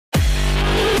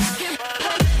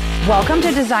Welcome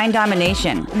to Design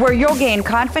Domination, where you'll gain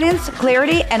confidence,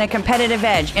 clarity, and a competitive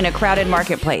edge in a crowded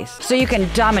marketplace so you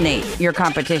can dominate your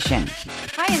competition.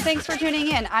 Hi, and thanks for tuning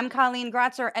in. I'm Colleen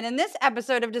Grotzer, and in this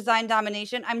episode of Design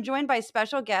Domination, I'm joined by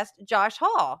special guest Josh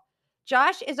Hall.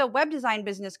 Josh is a web design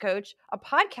business coach, a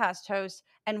podcast host,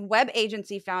 and web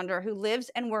agency founder who lives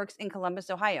and works in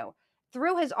Columbus, Ohio.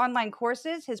 Through his online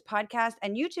courses, his podcast,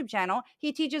 and YouTube channel,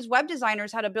 he teaches web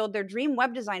designers how to build their dream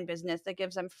web design business that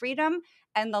gives them freedom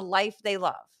and the life they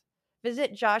love.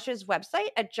 Visit Josh's website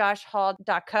at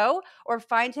joshhall.co or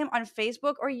find him on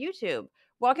Facebook or YouTube.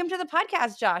 Welcome to the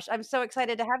podcast, Josh. I'm so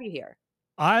excited to have you here.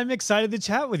 I'm excited to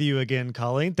chat with you again,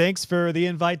 Colleen. Thanks for the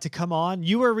invite to come on.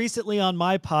 You were recently on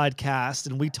my podcast,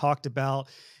 and we talked about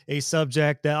a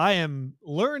subject that I am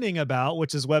learning about,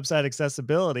 which is website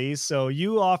accessibility. So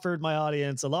you offered my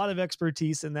audience a lot of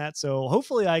expertise in that. So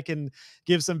hopefully I can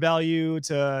give some value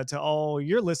to all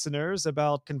your listeners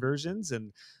about conversions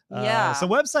and some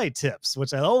website tips,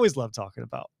 which I always love talking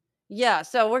about. Yeah,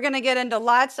 so we're going to get into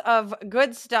lots of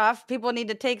good stuff. People need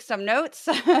to take some notes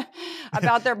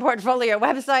about their portfolio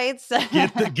websites.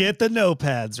 Get the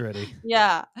notepads ready.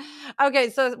 Yeah. Okay,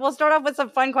 so we'll start off with some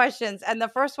fun questions. And the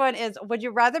first one is, would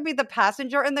you rather be the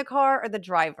passenger in the car or the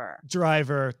driver?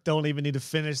 Driver. Don't even need to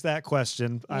finish that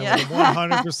question. I would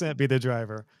 100% be the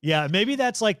driver. Yeah, maybe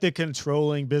that's like the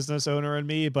controlling business owner in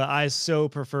me, but I so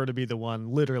prefer to be the one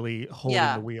literally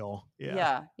holding the wheel.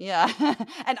 Yeah.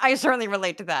 And I certainly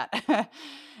relate to that.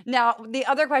 Now, the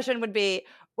other question would be,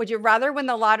 would you rather win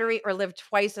the lottery or live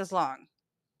twice as long?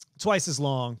 Twice as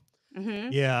long.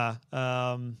 Mm-hmm. Yeah.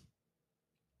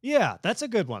 Yeah, that's a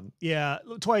good one. Yeah,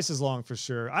 twice as long for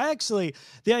sure. The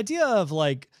idea of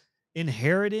like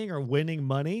inheriting or winning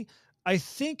money, I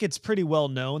think it's pretty well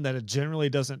known that it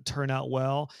generally doesn't turn out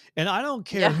well. And I don't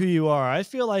care who you are. I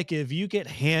feel like if you get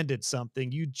handed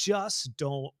something, you just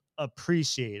don't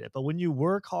appreciate it. But when you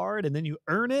work hard and then you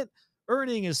earn it,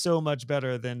 earning is so much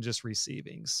better than just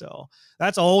receiving. So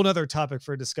that's a whole nother topic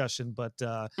for discussion. But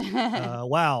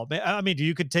wow, I mean,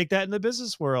 you could take that in the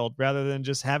business world rather than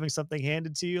just having something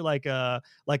handed to you like a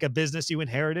business you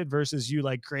inherited versus you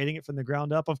like creating it from the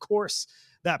ground up. Of course,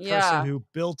 that person who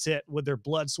built it with their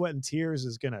blood, sweat, and tears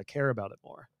is going to care about it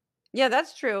more. Yeah,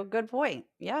 that's true. Good point.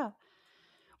 Yeah.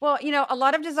 Well, a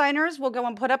lot of designers will go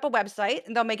and put up a website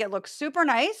and they'll make it look super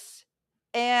nice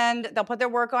and they'll put their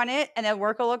work on it and their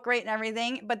work will look great and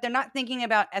everything, but they're not thinking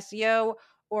about SEO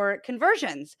or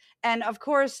conversions. And of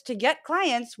course, to get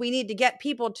clients, we need to get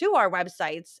people to our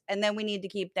websites and then we need to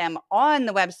keep them on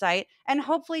the website and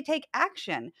hopefully take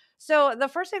action. So the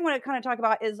first thing I want to kind of talk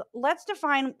about is let's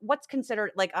define what's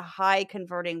considered like a high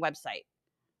converting website.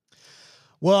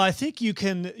 Well, I think you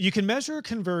can measure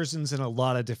conversions in a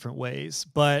lot of different ways,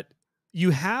 but you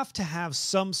have to have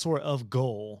some sort of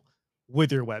goal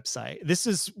with your website. This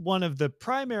is one of the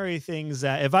primary things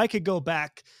that if I could go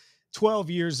back 13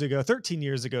 years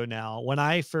ago now, when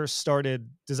I first started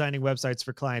designing websites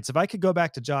for clients, if I could go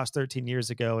back to Josh 13 years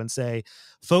ago and say,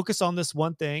 focus on this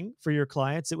one thing for your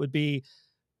clients, it would be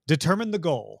determine the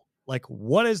goal. Like,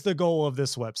 what is the goal of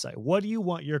this website? What do you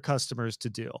want your customers to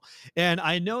do? And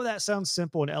I know that sounds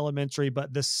simple and elementary,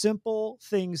 but the simple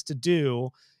things to do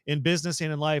in business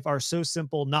and in life are so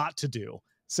simple not to do.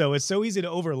 So it's so easy to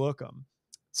overlook them.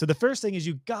 So the first thing is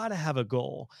you got to have a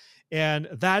goal. And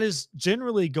that is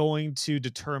generally going to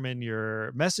determine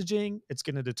your messaging. It's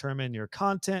going to determine your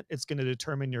content. It's going to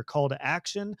determine your call to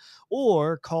action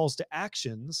or calls to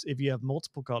actions if you have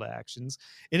multiple call to actions.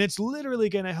 And it's literally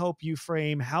going to help you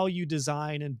frame how you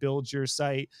design and build your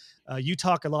site. You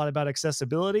talk a lot about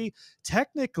accessibility.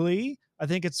 Technically, I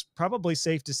think it's probably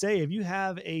safe to say if you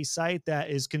have a site that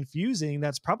is confusing,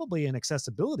 that's probably an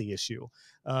accessibility issue.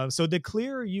 So the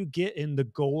clearer you get in the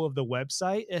goal of the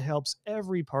website, it helps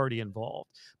every party involved.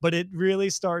 But it really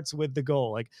starts with the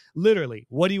goal. Like literally,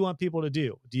 what do you want people to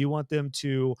do? Do you want them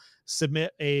to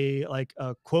submit a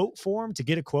quote form to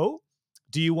get a quote?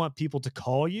 Do you want people to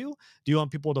call you? Do you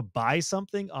want people to buy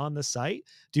something on the site?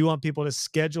 Do you want people to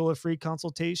schedule a free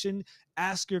consultation?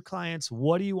 Ask your clients,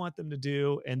 what do you want them to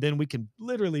do? And then we can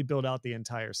literally build out the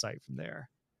entire site from there.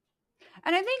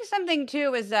 And I think something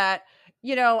too is that,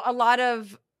 a lot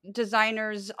of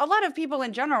designers, a lot of people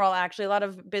in general, actually, a lot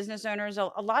of business owners,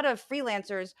 a lot of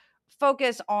freelancers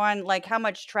focus on like how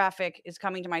much traffic is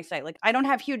coming to my site. Like I don't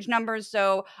have huge numbers,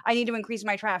 so I need to increase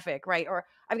my traffic, right? Or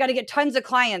I've got to get tons of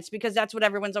clients because that's what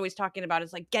everyone's always talking about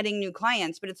is like getting new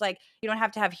clients. But it's like, you don't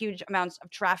have to have huge amounts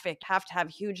of traffic, have to have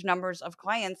huge numbers of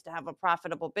clients to have a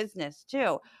profitable business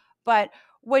too. But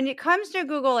when it comes to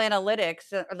Google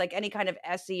Analytics or like any kind of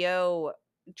SEO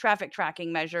traffic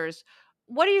tracking measures,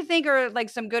 what do you think are like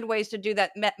some good ways to do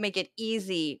that, make it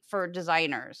easy for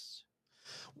designers?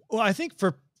 Well, I think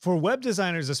for web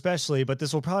designers especially, but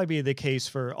this will probably be the case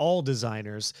for all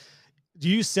designers.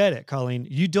 You said it, Colleen.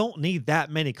 You don't need that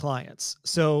many clients.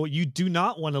 So you do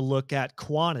not want to look at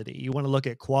quantity. You want to look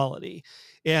at quality.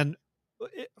 And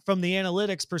from the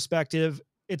analytics perspective,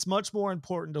 it's much more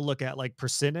important to look at like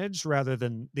percentage rather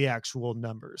than the actual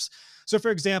numbers. So,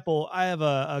 for example, I have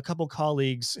a couple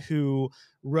colleagues who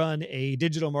run a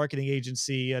digital marketing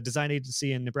agency, a design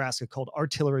agency in Nebraska called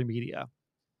Artillery Media.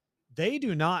 They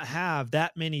do not have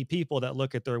that many people that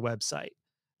look at their website,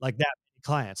 like that many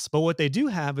clients. But what they do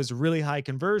have is really high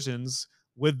conversions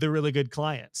with the really good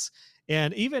clients.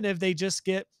 And even if they just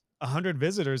get 100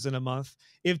 visitors in a month,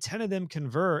 if 10 of them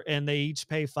convert and they each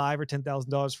pay $5 or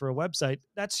 $10,000 for a website,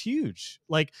 that's huge.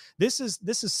 Like this is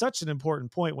such an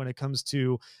important point when it comes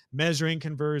to measuring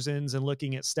conversions and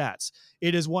looking at stats.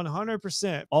 It is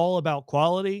 100% all about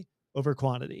quality over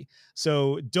quantity.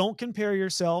 So don't compare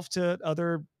yourself to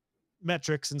other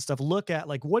metrics and stuff. Look at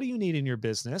like, what do you need in your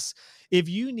business? If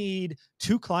you need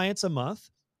 2 clients a month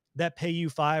that pay you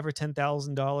 $5 or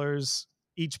 $10,000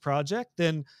 each project,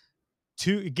 then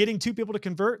getting 2 people to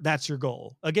convert, that's your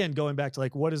goal. Again, going back to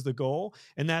like, what is the goal?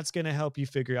 And that's going to help you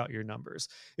figure out your numbers.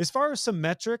 As far as some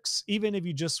metrics, even if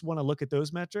you just want to look at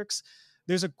those metrics,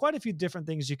 there's quite a few different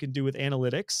things you can do with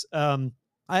analytics.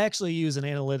 I actually use an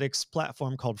analytics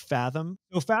platform called Fathom.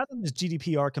 So Fathom is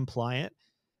GDPR compliant.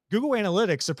 Google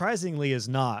Analytics surprisingly is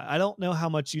not. I don't know how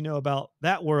much you know about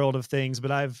that world of things,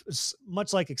 but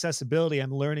much like accessibility,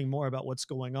 I'm learning more about what's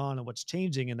going on and what's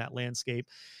changing in that landscape.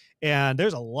 And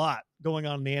there's a lot going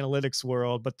on in the analytics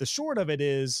world. But the short of it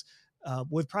is,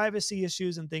 with privacy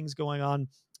issues and things going on,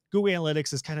 Google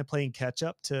Analytics is kind of playing catch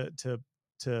up to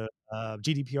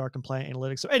GDPR compliant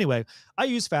analytics. So anyway, I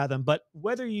use Fathom, but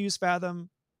whether you use Fathom,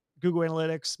 Google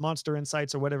Analytics, Monster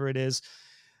Insights, or whatever it is,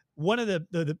 one of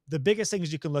the biggest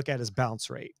things you can look at is bounce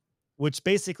rate, which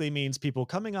basically means people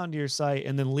coming onto your site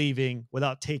and then leaving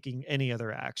without taking any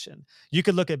other action. You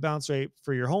could look at bounce rate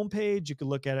for your homepage. You could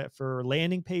look at it for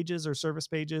landing pages or service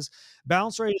pages.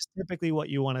 Bounce rate is typically what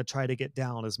you want to try to get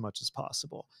down as much as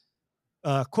possible.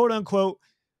 Quote unquote,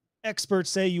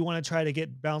 experts say you want to try to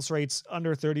get bounce rates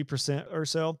under 30% or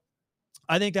so.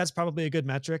 I think that's probably a good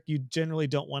metric. You generally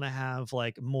don't want to have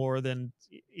like more than,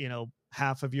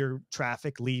 half of your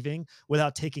traffic leaving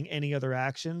without taking any other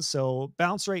action. So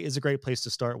bounce rate is a great place to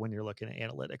start when you're looking at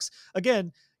analytics.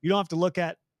 Again, you don't have to look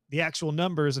at the actual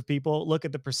numbers of people. Look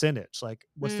at the percentage. Like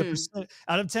what's the percent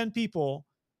out of 10 people?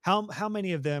 How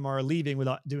many of them are leaving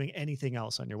without doing anything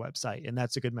else on your website? And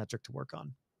that's a good metric to work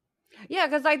on. Yeah,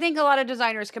 because I think a lot of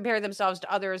designers compare themselves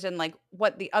to others and like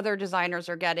what the other designers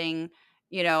are getting,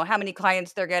 how many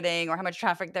clients they're getting or how much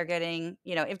traffic they're getting,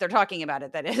 if they're talking about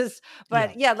it, that is.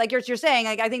 But yeah, like you're saying,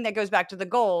 like, I think that goes back to the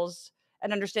goals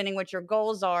and understanding what your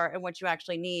goals are and what you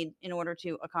actually need in order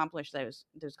to accomplish those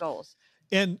goals.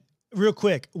 And real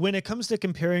quick, when it comes to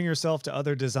comparing yourself to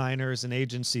other designers and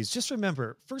agencies, just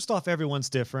remember, first off, everyone's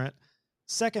different.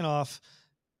 Second off,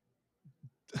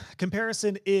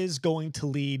 comparison is going to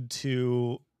lead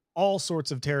to all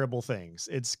sorts of terrible things.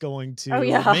 It's going to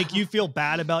make you feel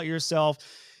bad about yourself.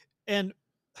 And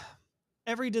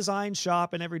every design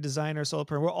shop and every designer,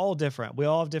 solopreneur, we're all different. We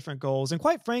all have different goals. And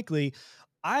quite frankly,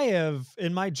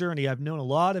 in my journey, I've known a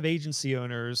lot of agency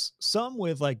owners, some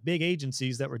with like big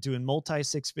agencies that were doing multi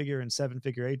 6-figure and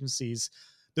 7-figure agencies.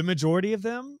 The majority of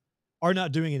them are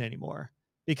not doing it anymore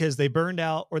because they burned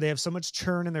out or they have so much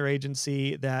churn in their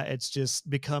agency that it's just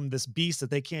become this beast that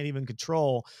they can't even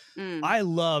control. I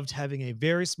loved having a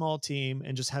very small team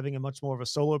and just having a much more of a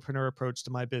solopreneur approach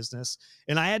to my business.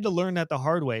 And I had to learn that the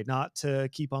hard way, not to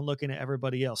keep on looking at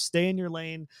everybody else. Stay in your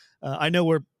lane. I know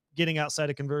we're getting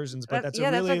outside of conversions, but that's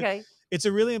okay. It's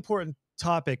a really important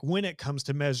topic when it comes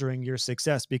to measuring your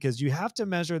success, because you have to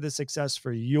measure the success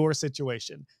for your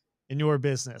situation in your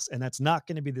business. And that's not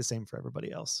going to be the same for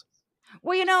everybody else.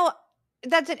 Well,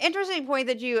 that's an interesting point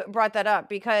that you brought that up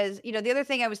because, the other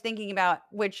thing I was thinking about,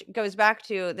 which goes back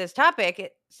to this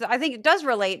topic, so I think it does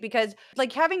relate because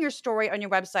like having your story on your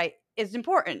website is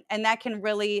important and that can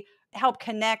really help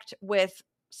connect with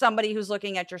somebody who's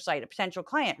looking at your site, a potential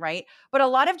client, right? But a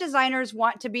lot of designers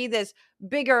want to be this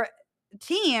bigger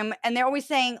team and they're always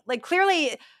saying like,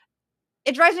 clearly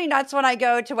it drives me nuts when I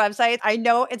go to websites. I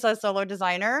know it's a solo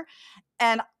designer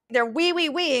and they're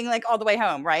weeing like all the way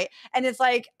home, right? And it's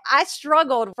like, I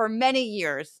struggled for many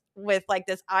years with like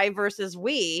this I versus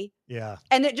we. Yeah.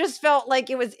 And it just felt like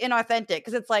it was inauthentic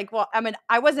because it's like, well, I mean,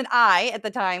 I was an I at the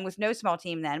time with no small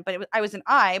team then, but I was an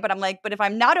I, but I'm like, but if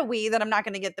I'm not a we, then I'm not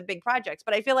going to get the big projects.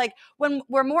 But I feel like when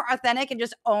we're more authentic and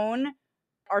just own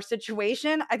our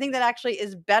situation, I think that actually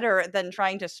is better than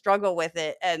trying to struggle with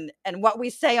it and what we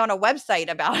say on a website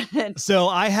about it. So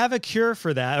I have a cure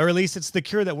for that, or at least it's the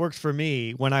cure that worked for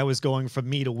me when I was going from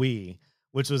me to we,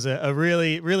 which was a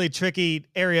really, really tricky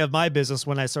area of my business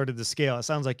when I started to scale. It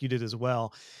sounds like you did as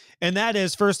well. And that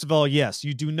is, first of all, yes,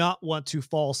 you do not want to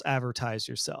false advertise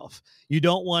yourself. You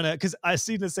don't want to, because I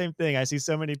see the same thing. I see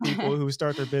so many people who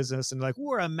start their business and like,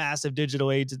 we're a massive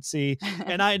digital agency.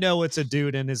 And I know it's a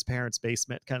dude in his parents'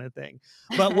 basement kind of thing.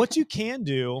 But what you can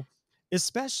do,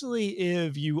 especially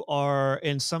if you are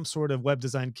in some sort of web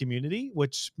design community,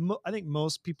 which I think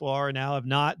most people are now, have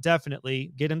not,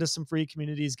 definitely get into some free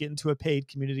communities, get into a paid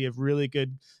community of really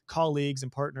good colleagues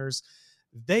and partners.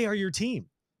 They are your team,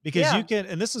 because you Yeah. can,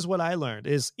 and this is what I learned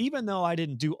is, even though I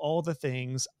didn't do all the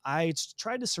things, I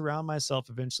tried to surround myself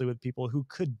eventually with people who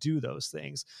could do those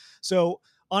things. So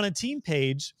on a team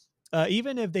page,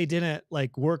 even if they didn't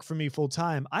like work for me full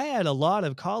time, I had a lot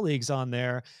of colleagues on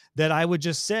there that I would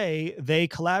just say they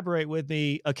collaborate with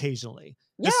me occasionally.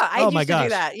 Yeah, This, I oh my used to do gosh,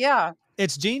 that. Yeah.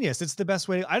 it's genius. It's the best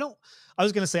way. I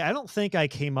was going to say, I don't think I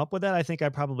came up with that. I think I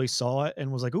probably saw it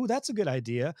and was like, oh, that's a good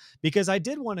idea, because I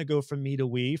did want to go from me to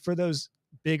we for those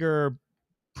bigger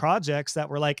projects that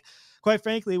were like, quite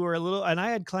frankly, were a little, and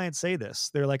I had clients say this,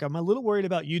 they're like, I'm a little worried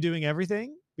about you doing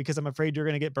everything because I'm afraid you're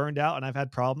going to get burned out. And I've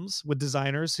had problems with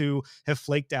designers who have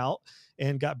flaked out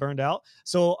and got burned out.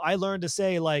 So I learned to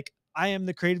say, like, I am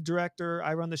the creative director.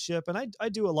 I run the ship, and I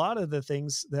do a lot of the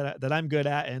things that I'm good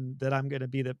at, and that I'm going to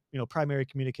be the primary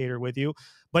communicator with you.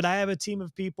 But I have a team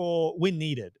of people when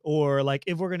needed, or like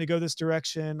if we're going to go this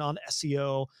direction on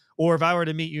SEO, or if I were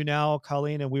to meet you now,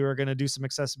 Colleen, and we were going to do some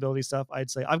accessibility stuff,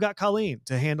 I'd say I've got Colleen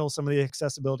to handle some of the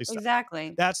accessibility stuff.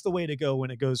 Exactly. That's the way to go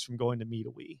when it goes from going to me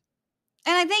to we.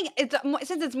 And I think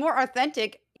since it's more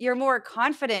authentic, you're more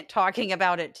confident talking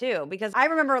about it too. Because I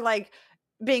remember like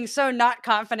being so not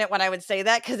confident when I would say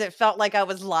that because it felt like I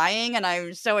was lying and I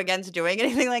was so against doing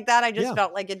anything like that. I just Yeah.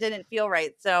 felt like it didn't feel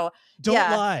right. So, Don't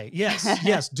yeah. lie. Yes,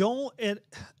 yes. Don't.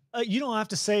 You don't have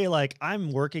to say like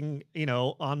I'm working,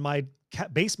 on my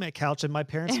basement couch in my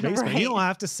parents' basement. You Right. don't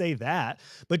have to say that,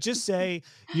 but just say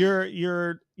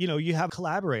you have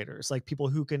collaborators, like people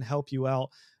who can help you out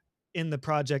in the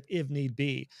project if need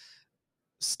be.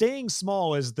 Staying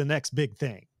small is the next big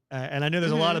thing. And I know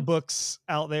there's a lot of Mhm. books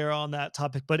out there on that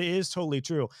topic, but it is totally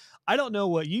true. I don't know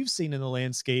what you've seen in the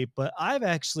landscape, but I've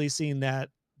actually seen that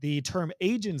the term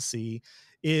agency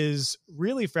is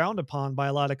really frowned upon by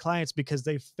a lot of clients because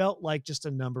they felt like just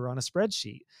a number on a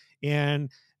spreadsheet.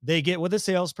 And they get with a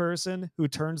salesperson who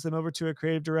turns them over to a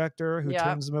creative director, who Yeah.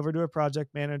 turns them over to a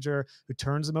project manager, who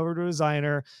turns them over to a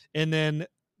designer. And then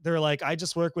they're like, I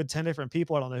just work with 10 different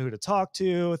people. I don't know who to talk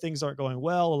to. Things aren't going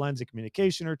well. The lines of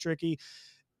communication are tricky.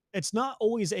 It's not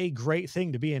always a great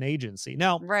thing to be an agency.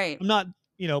 Now, Right. I'm not,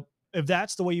 if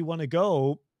that's the way you want to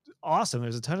go, awesome.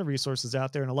 There's a ton of resources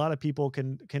out there, and a lot of people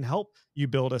can help you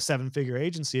build a 7-figure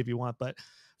agency if you want. But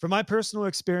from my personal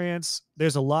experience,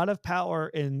 there's a lot of power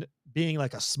in being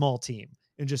like a small team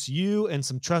and just you and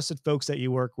some trusted folks that you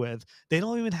work with. They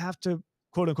don't even have to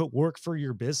quote unquote work for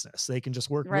your business. They can just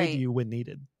work with Right. you when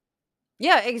needed.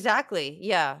 Yeah, exactly.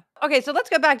 Yeah. Okay, so let's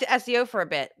go back to SEO for a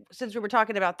bit since we were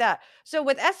talking about that. So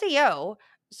with SEO,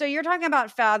 so you're talking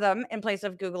about Fathom in place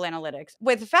of Google Analytics.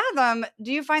 With Fathom,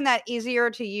 do you find that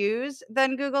easier to use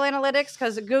than Google Analytics?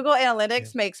 Because Google Yeah.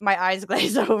 Analytics makes my eyes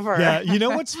glaze over. Yeah, you know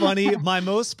what's funny? My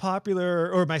most popular,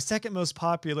 or my second most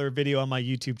popular video on my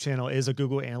YouTube channel is a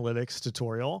Google Analytics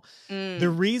tutorial. The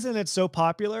Mm, reason it's so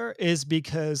popular is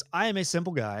because I am a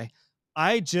simple guy.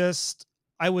 I just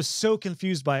I was so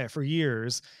confused by it for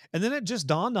years. And then it just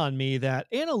dawned on me that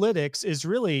analytics is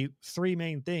really three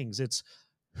main things. It's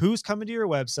who's coming to your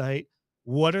website,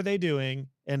 what are they doing,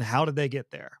 and how did they get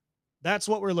there? That's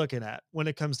what we're looking at when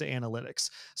it comes to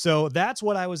analytics. So that's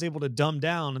what I was able to dumb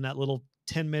down in that little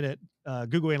 10-minute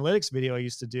Google Analytics video I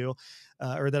used to do,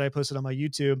 or that I posted on my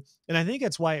YouTube. And I think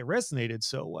that's why it resonated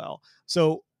so well.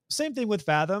 So same thing with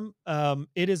Fathom.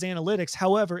 It is analytics.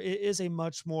 However, it is a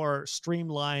much more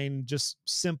streamlined, just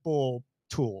simple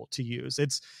tool to use.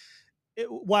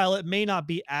 While it may not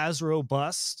be as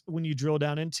robust when you drill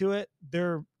down into it,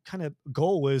 their kind of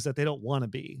goal is that they don't want to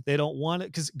be. They don't want it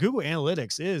because Google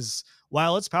Analytics is,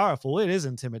 while it's powerful, it is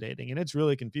intimidating and it's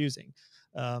really confusing.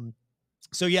 Um,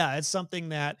 so yeah, it's something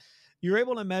that you're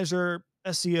able to measure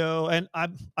SEO. And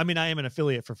I mean, I am an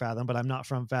affiliate for Fathom, but I'm not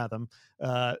from Fathom.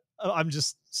 I'm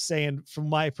just saying from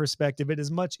my perspective, it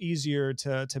is much easier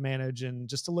to manage and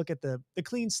just to look at the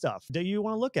clean stuff that you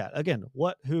want to look at. Again,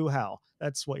 what, who, how.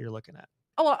 That's what you're looking at.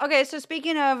 Oh, well, okay. So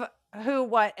speaking of who,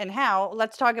 what, and how,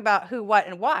 let's talk about who, what,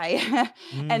 and why,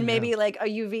 and Yeah. maybe like a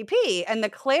UVP and the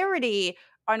clarity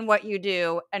on what you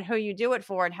do and who you do it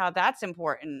for and how that's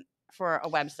important for a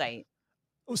website.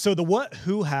 So the what,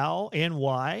 who, how, and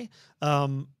why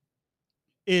um,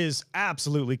 is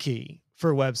absolutely key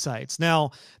for websites.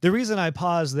 Now, the reason I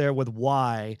pause there with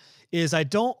why is I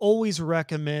don't always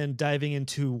recommend diving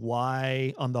into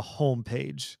why on the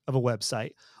homepage of a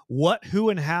website. What, who,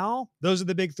 and how, those are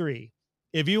the big three.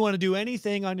 If you want to do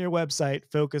anything on your website,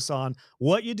 focus on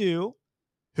what you do,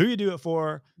 who you do it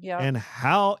for, Yep. and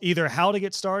how, either how to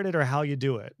get started or how you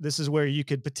do it. This is where you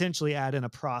could potentially add in a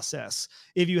process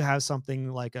if you have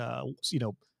something like a,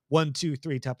 1, 2,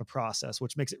 3 type of process,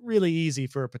 which makes it really easy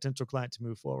for a potential client to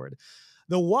move forward.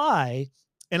 The why,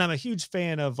 and I'm a huge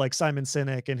fan of like Simon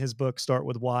Sinek and his book Start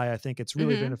With Why. I think it's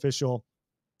really Hmm. beneficial.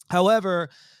 However,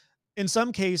 in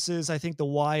some cases, I think the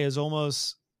why is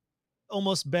almost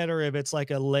better if it's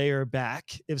like a layer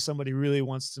back, if somebody really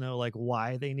wants to know like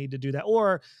why they need to do that,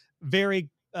 or very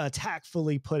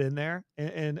tactfully put in there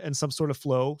and some sort of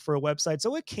flow for a website.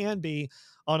 So it can be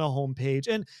on a homepage.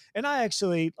 And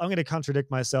I'm going to contradict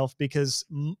myself because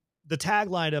the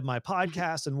tagline of my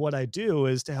podcast and what I do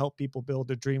is to help people build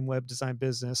their dream web design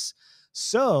business.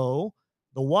 So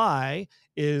the why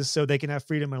is so they can have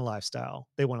freedom and a lifestyle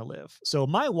they want to live. So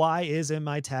my why is in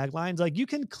my taglines. Like you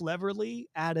can cleverly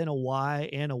add in a why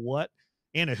and a what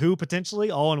and a who potentially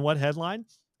all in one headline.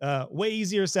 Way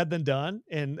easier said than done.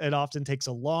 And it often takes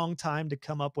a long time to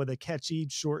come up with a catchy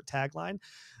short tagline.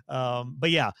 But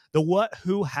yeah, the what,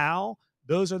 who, how,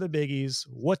 those are the biggies.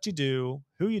 What you do,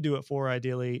 who you do it for,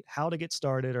 ideally, how to get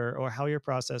started or how your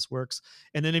process works.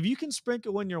 And then if you can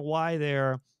sprinkle in your why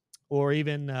there, or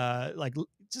even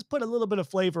just put a little bit of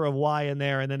flavor of why in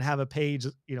there and then have a page,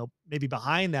 maybe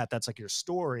behind that, that's like your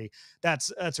story.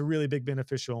 That's a really big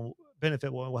benefit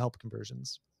will help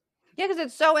conversions. Yeah, because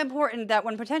it's so important that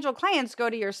when potential clients go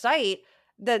to your site,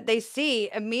 that they see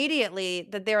immediately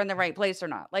that they're in the right place or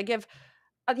not. Like if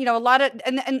a lot of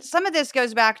and some of this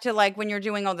goes back to like when you're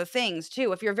doing all the things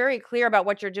too. If you're very clear about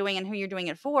what you're doing and who you're doing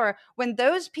it for, when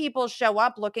those people show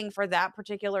up looking for that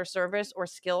particular service or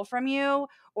skill from you,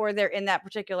 or they're in that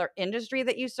particular industry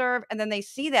that you serve, and then they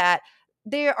see that,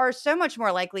 they are so much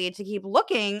more likely to keep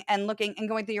looking and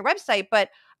going through your website. But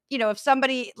if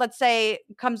somebody, let's say,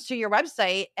 comes to your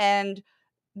website and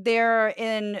they're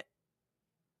in,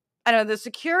 I don't know, the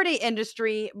security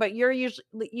industry, but you're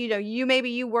usually,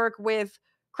 you work with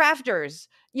crafters,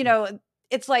 Yeah.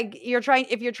 it's like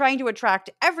if you're trying to attract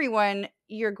everyone,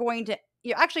 you're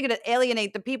actually going to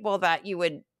alienate the people that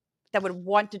would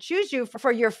want to choose you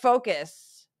for your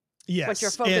focus, what your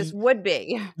Yes. focus And would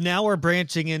be. now we're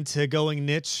branching into going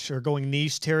niche or going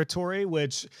niche territory,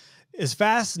 which is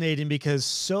fascinating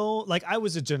because like I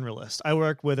was a generalist. I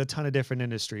worked with a ton of different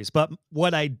industries, but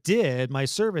what I did, my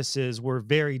services were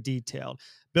very detailed,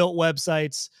 built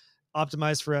websites,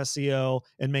 optimized for SEO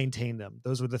and maintained them.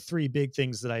 Those were the three big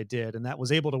things that I did. And that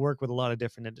was able to work with a lot of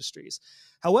different industries.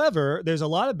 However, there's a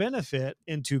lot of benefit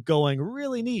into going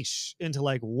really niche into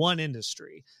like one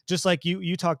industry. Just like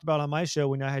you talked about on my show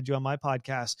when I had you on my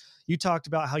podcast, you talked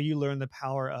about how you learned the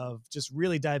power of just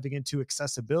really diving into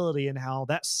accessibility and how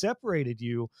that separated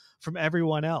you from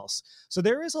everyone else. So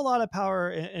there is a lot of power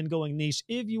in going niche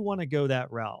if you want to go that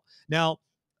route. Now,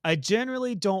 I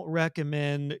generally don't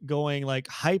recommend going like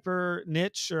hyper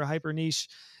niche or hyper niche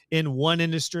in one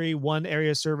industry, one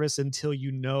area of service until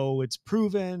you know it's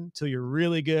proven, until you're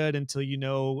really good, until you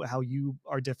know how you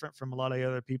are different from a lot of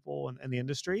other people in the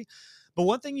industry. But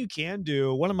one thing you can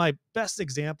do, one of my best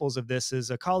examples of this is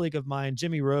a colleague of mine,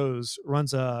 Jimmy Rose,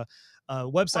 runs a Oh,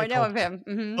 I website know called, of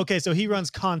him. okay, so he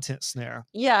runs Content Snare.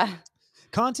 Yeah.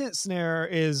 Content Snare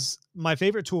is my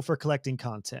favorite tool for collecting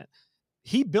content.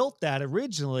 He built that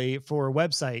originally for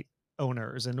website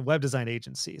owners and web design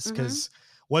agencies Hmm. because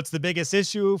what's the biggest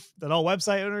issue that all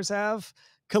website owners have?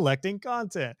 Collecting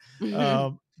content.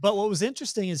 But what was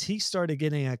interesting is he started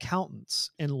getting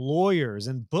accountants and lawyers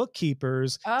and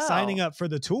bookkeepers signing Oh. up for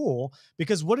the tool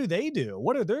because what do they do?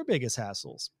 What are their biggest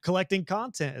hassles? Collecting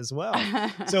content as well.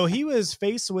 So he was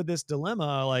faced with this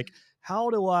dilemma like, how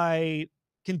do I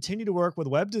continue to work with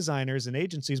web designers and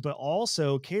agencies, but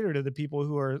also cater to the people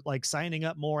who are like signing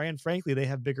up more. And frankly, they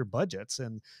have bigger budgets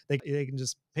and they can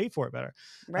just pay for it better.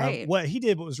 Right. What he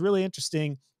did, what was really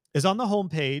interesting is on the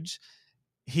homepage,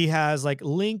 he has like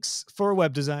links for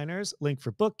web designers, link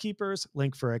for bookkeepers,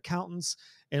 link for accountants,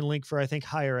 and link for, I think,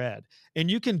 higher ed. And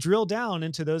you can drill down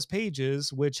into those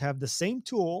pages, which have the same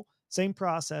tool, same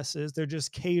processes. They're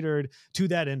just catered to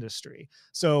that industry.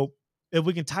 So if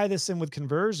we can tie this in with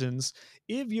conversions,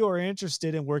 if you're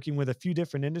interested in working with a few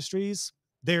different industries,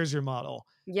 there's your model.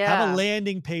 Have a Yeah.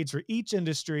 landing page for each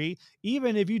industry.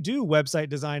 Even if you do website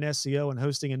design, SEO, and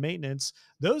hosting and maintenance,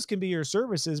 those can be your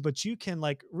services, but you can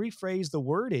like rephrase the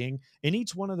wording in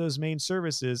each one of those main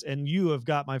services. And you have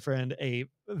got, my friend, a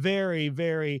very,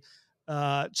 very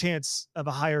chance of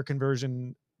a higher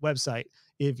conversion website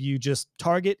if you just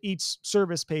target each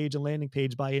service page and landing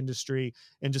page by industry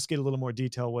and just get a little more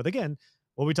detail with, again,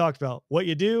 what we talked about, what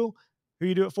you do, who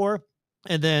you do it for,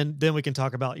 and then we can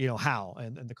talk about, how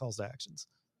and the calls to actions.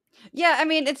 Yeah, I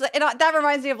mean, that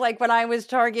reminds me of like when I was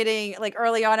targeting like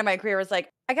early on in my career. It's like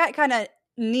I got kind of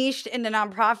niched into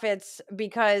nonprofits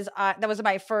because that was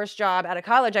my first job out of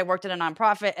college. I worked at a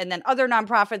nonprofit, and then other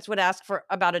nonprofits would ask for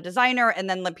about a designer, and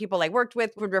then the people I worked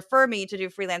with would refer me to do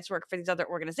freelance work for these other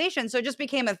organizations. So it just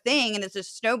became a thing, and it's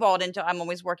just snowballed into I'm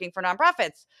always working for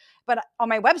nonprofits. But on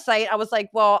my website, I was like,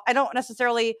 well, I don't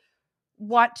necessarily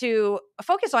want to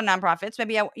focus on nonprofits.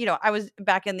 Maybe I was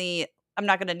back in the I'm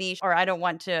not going to niche, or I don't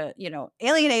want to,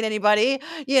 alienate anybody,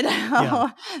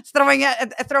 Yeah.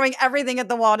 throwing everything at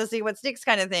the wall to see what sticks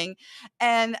kind of thing.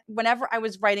 And whenever I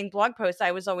was writing blog posts,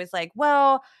 I was always like,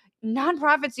 well,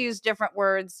 nonprofits use different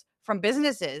words from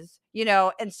businesses,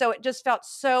 and so it just felt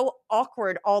so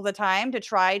awkward all the time to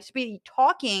try to be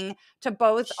talking to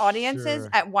both audiences Sure.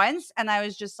 at once. And I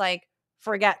was just like,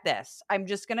 forget this. I'm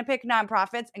just going to pick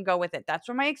nonprofits and go with it. That's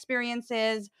where my experience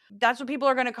is. That's what people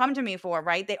are going to come to me for,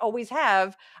 right? They always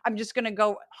have. I'm just going to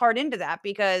go hard into that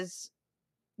because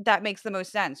that makes the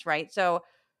most sense, right? So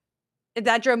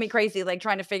that drove me crazy, like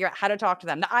trying to figure out how to talk to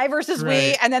them. The I versus we,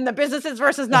 Right. and then the businesses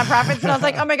versus nonprofits. And I was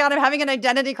like, oh my God, I'm having an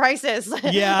identity crisis.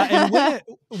 Yeah, and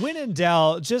when in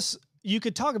doubt, just you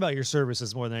could talk about your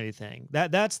services more than anything.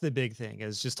 That's the big thing,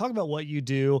 is just talk about what you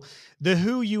do. The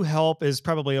who you help is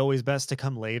probably always best to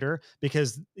come later,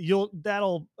 because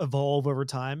that'll evolve over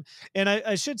time. And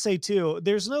I should say too,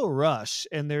 there's no rush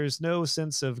and there's no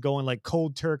sense of going like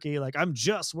cold turkey. Like, I'm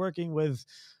just working with,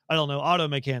 I don't know, auto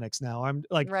mechanics now. I'm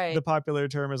like, Right. the popular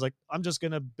term is like, I'm just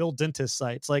gonna build dentist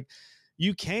sites. Like,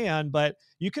 you can, but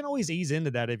you can always ease into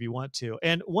that if you want to.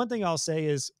 And one thing I'll say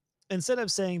is, instead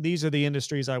of saying these are the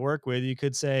industries I work with, you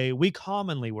could say we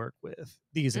commonly work with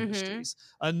these Mm-hmm. industries.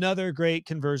 Another great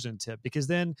conversion tip, because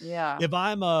then Yeah. if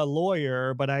I'm a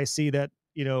lawyer, but I see that,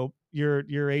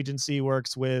 your agency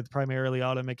works with primarily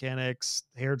auto mechanics,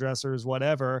 hairdressers,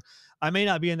 whatever, I may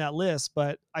not be in that list,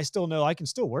 but I still know I can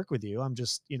still work with you. I'm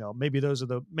just, maybe those are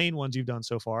the main ones you've done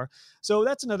so far. So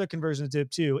that's another conversion tip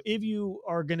too, if you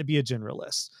are going to be a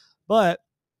generalist. But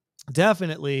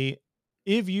definitely,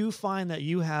 if you find that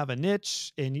you have a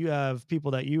niche and you have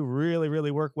people that you really, really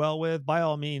work well with, by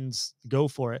all means, go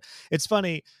for it. It's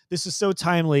funny. This is so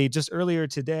timely. Just earlier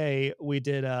today, we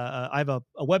did, I have a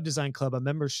web design club, a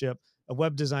membership of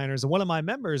web designers. And one of my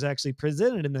members actually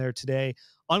presented in there today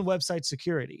on website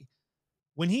security.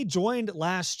 When he joined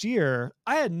last year,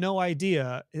 I had no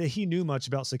idea that he knew much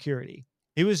about security.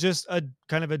 He was just a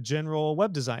kind of a general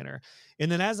web designer.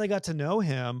 And then as I got to know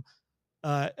him,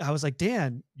 I was like,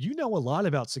 Dan, you know a lot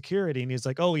about security. And he's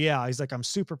like, oh yeah. He's like, I'm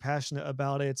super passionate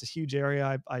about it. It's a huge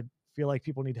area. I feel like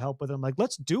people need help with it. I'm like,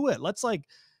 let's do it. Let's like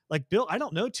Bill. I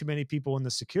don't know too many people in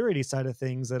the security side of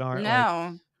things that aren't like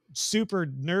No. super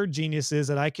nerd geniuses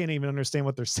that I can't even understand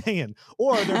what they're saying,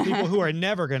 or they're people who are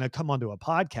never going to come onto a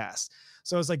podcast.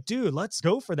 So I was like, dude, let's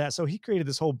go for that. So he created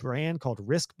this whole brand called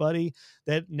Risk Buddy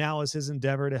that now is his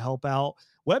endeavor to help out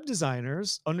web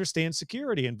designers understand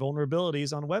security and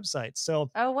vulnerabilities on websites. So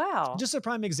Oh, wow. just a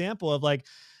prime example of like,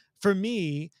 for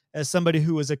me, as somebody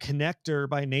who is a connector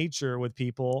by nature with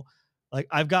people, like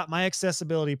I've got my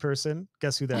accessibility person.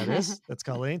 Guess who that is? That's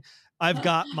Colleen. I've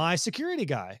got my security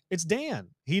guy. It's Dan.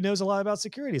 He knows a lot about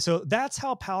security. So that's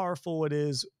how powerful it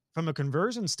is from a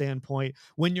conversion standpoint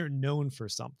when you're known for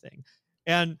something.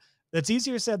 And that's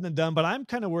easier said than done, but I'm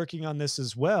kind of working on this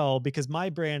as well because my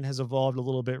brand has evolved a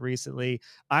little bit recently.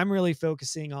 I'm really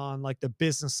focusing on like the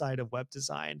business side of web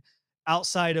design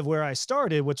outside of where I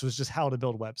started, which was just how to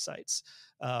build websites.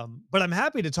 But I'm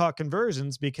happy to talk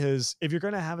conversions, because if you're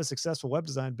going to have a successful web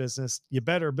design business, you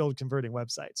better build converting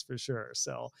websites for sure.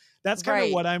 So that's kind of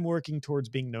Right. what I'm working towards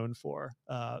being known for,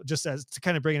 just as to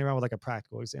kind of bring it around with like a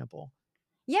practical example.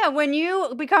 Yeah, when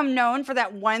you become known for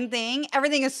that one thing,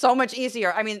 everything is so much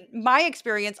easier. I mean, my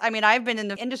experience, I mean, I've been in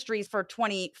the industries for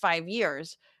 25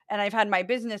 years and I've had my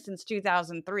business since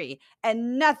 2003,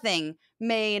 and nothing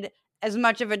made as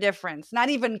much of a difference, not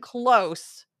even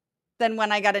close, than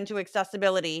when I got into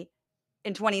accessibility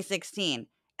in 2016.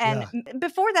 And Yeah.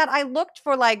 before that, I looked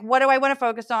for like, what do I want to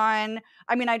focus on?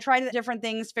 I mean, I tried different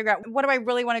things, figure out what do I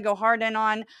really want to go hard in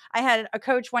on. I had a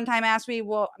coach one time ask me,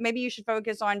 well, maybe you should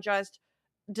focus on just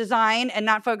design and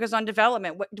not focus on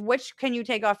development? Which can you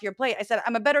take off your plate? I said,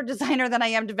 I'm a better designer than I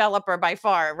am developer by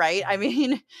far, right? I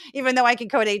mean, even though I can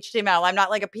code HTML, I'm not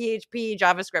like a PHP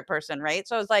JavaScript person, right?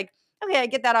 So I was like, okay, I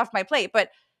get that off my plate. But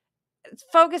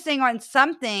focusing on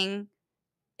something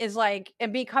is like,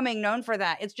 and becoming known for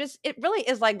that. It's just, it really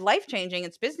is like life changing.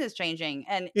 It's business changing.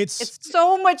 And It's it's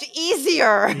so much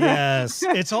easier. yes,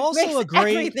 it's also Makes a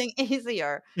great everything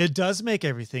easier. it does make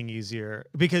everything easier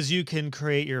because you can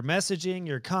create your messaging,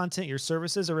 your content, your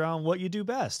services around what you do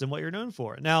best and what you're known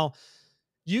for. Now,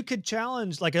 you could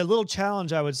challenge like a little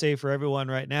challenge I would say for everyone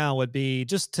right now would be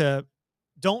just to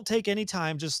don't take any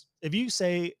time. Just if you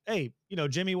say, hey,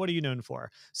 Jimmy, what are you known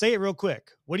for? Say it real quick.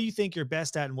 What do you think you're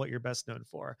best at and what you're best known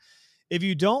for? If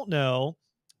you don't know,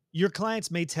 your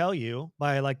clients may tell you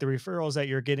by like the referrals that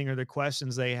you're getting or the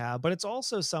questions they have, but it's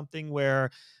also something where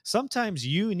sometimes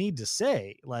you need to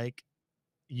say, like,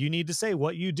 you need to say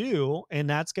what you do, and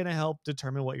that's going to help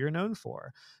determine what you're known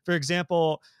for. For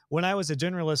example, when I was a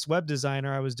generalist web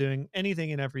designer, I was doing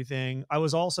anything and everything. I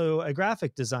was also a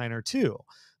graphic designer too.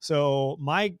 So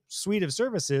my suite of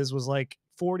services was like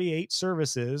 48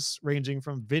 services ranging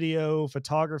from video,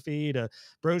 photography to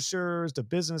brochures to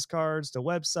business cards to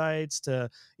websites to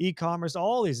e-commerce,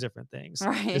 all these different things. As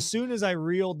Right. soon as I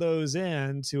reeled those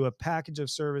in to a package of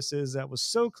services that was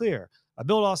so clear, I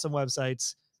build awesome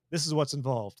websites. This is what's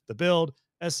involved: the build,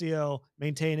 SEO,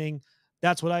 maintaining.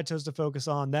 That's what I chose to focus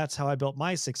on. That's how I built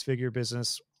my six-figure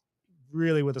business,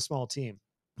 really with a small team.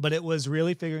 But it was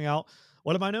really figuring out,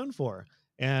 what am I known for?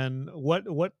 And what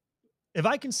if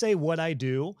I can say what I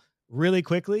do really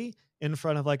quickly in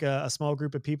front of like a small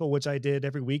group of people, which I did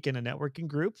every week in a networking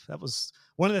group. That was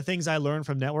one of the things I learned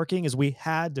from networking, is we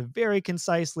had to very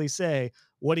concisely say,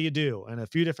 what do you do? And a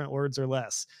few different words or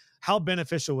less. How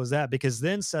beneficial was that? Because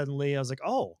then suddenly I was like,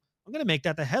 oh, I'm going to make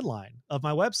that the headline of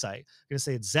my website. I'm going to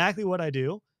say exactly what I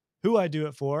do, who I do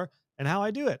it for, and how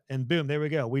I do it. And boom, there we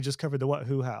go. We just covered the what,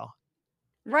 who, how.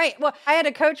 Right. Well, I had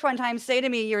a coach one time say to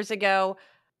me years ago,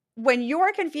 when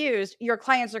you're confused, your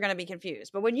clients are going to be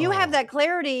confused. But when you have Oh, that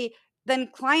clarity, then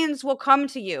clients will come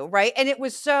to you. Right. And it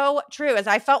was so true, as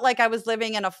I felt like I was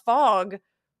living in a fog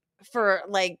for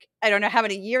like, I don't know how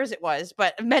many years it was,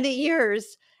 but many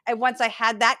years. And once I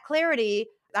had that clarity,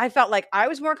 I felt like I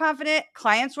was more confident.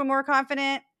 Clients were more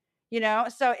confident,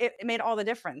 so it made all the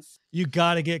difference. you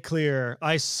got to get clear.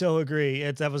 I so agree.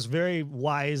 That was very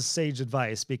wise, sage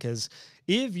advice, because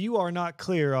if you are not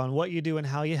clear on what you do and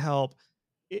how you help,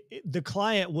 the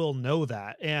client will know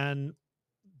that. And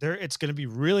it's going to be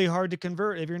really hard to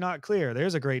convert if you're not clear.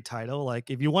 There's a great title. Like,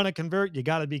 if you want to convert, you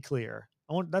got to be clear.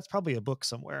 That's probably a book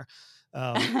somewhere.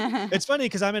 Um, it's funny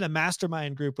because I'm in a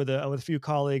mastermind group with a few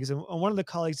colleagues, and one of the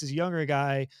colleagues is a younger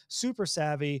guy, super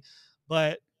savvy,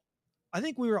 but I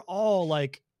think we were all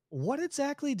like, what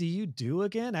exactly do you do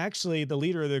again? Actually, the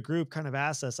leader of the group kind of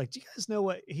asked us, like, do you guys know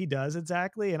what he does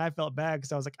exactly? And I felt bad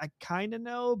because I was like, I kind of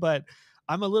know, but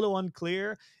I'm a little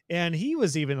unclear. And he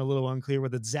was even a little unclear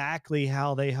with exactly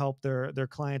how they help their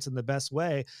clients in the best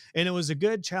way. And it was a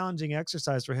good challenging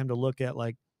exercise for him to look at,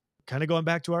 like, kind of going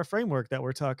back to our framework that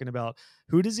we're talking about.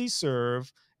 Who does he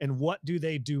serve and what do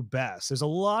they do best? There's a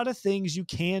lot of things you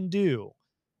can do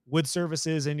with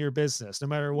services in your business, no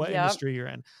matter what Yep. industry you're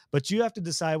in. But you have to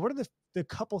decide, what are the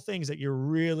couple things that you're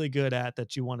really good at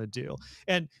that you want to do.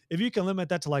 And if you can limit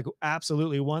that to like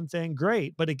absolutely one thing,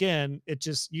 great. But again,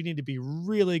 you need to be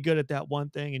really good at that one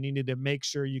thing, and you need to make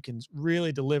sure you can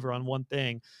really deliver on one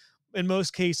thing. In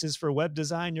most cases for web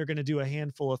design, you're going to do a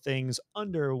handful of things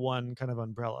under one kind of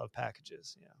umbrella of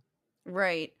packages. Yeah.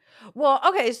 Right. Well,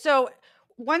 okay. So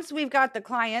once we've got the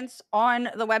clients on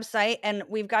the website and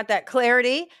we've got that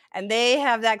clarity and they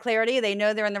have that clarity, they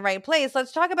know they're in the right place.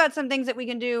 Let's talk about some things that we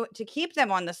can do to keep them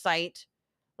on the site,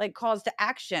 like calls to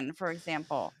action, for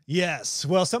example. Yes.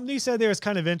 Well, something you said there is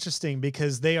kind of interesting,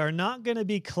 because they are not going to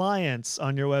be clients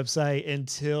on your website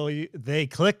until they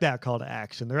click that call to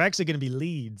action. They're actually going to be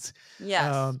leads.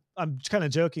 Yes. I'm kind of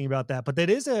joking about that, but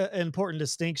that is an important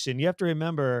distinction. You have to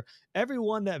remember,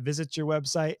 everyone that visits your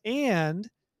website and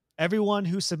everyone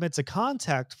who submits a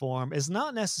contact form is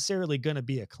not necessarily going to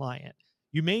be a client.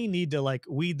 You may need to like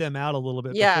weed them out a little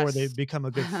bit before they Yes. become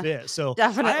a good fit. So I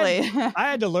had Definitely.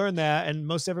 I had to learn that, and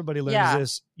most everybody learns Yeah.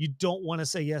 this. You don't want to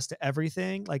say yes to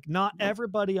everything. Like, not Nope.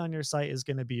 everybody on your site is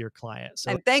going to be your client.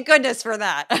 So And thank goodness for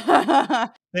that.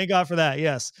 thank God for that.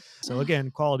 Yes. So again,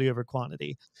 quality over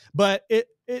quantity. But it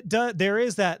does, there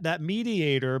is that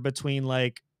mediator between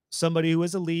like somebody who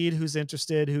is a lead, who's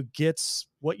interested, who gets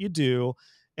what you do,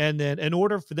 and then in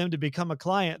order for them to become a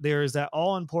client, there is that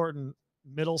all important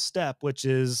middle step, which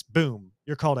is boom,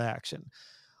 your call to action.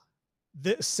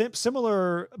 The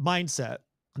similar mindset.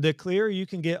 The clearer you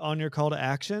can get on your call to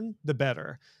action, the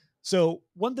better. So,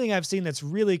 one thing I've seen that's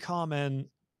really common,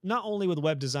 not only with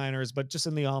web designers, but just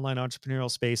in the online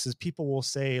entrepreneurial space, is people will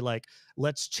say, like,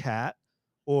 let's chat,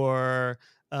 or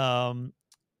um,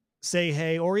 say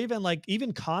hey, or even like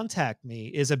even contact me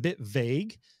is a bit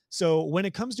vague. So when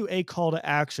it comes to a call to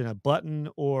action, a button,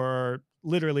 or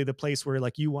literally the place where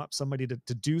like you want somebody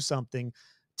to do something,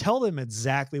 tell them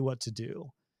exactly what to do.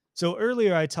 So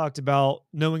earlier I talked about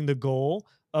knowing the goal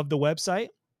of the website.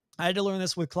 I had to learn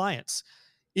this with clients.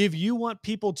 If you want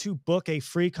people to book a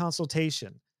free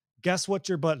consultation, guess what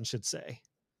your button should say?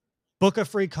 Book a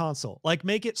free consult. Like,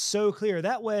 make it so clear.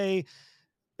 That way,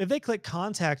 if they click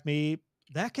contact me,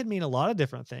 that could mean a lot of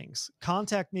different things.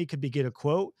 Contact me could be get a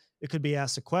quote, it could be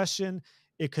ask a question,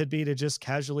 it could be to just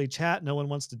casually chat. No one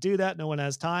wants to do that. No one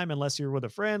has time unless you're with a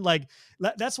friend. Like,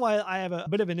 that's why I have a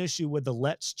bit of an issue with the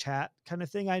let's chat kind of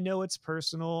thing. I know it's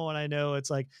personal and I know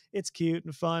it's like it's cute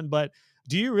and fun, but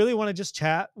do you really want to just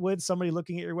chat with somebody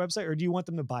looking at your website, or do you want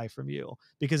them to buy from you?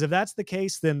 Because if that's the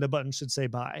case, then the button should say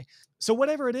buy. So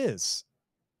whatever it is,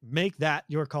 make that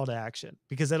your call to action,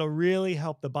 because that'll really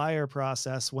help the buyer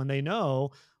process when they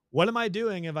know, what am I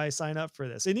doing if I sign up for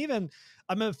this? And even,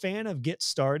 I'm a fan of get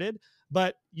started,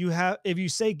 but if you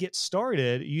say get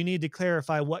started, you need to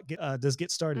clarify what does get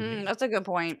started mean? That's a good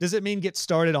point. Does it mean get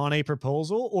started on a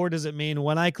proposal, or does it mean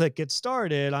when I click get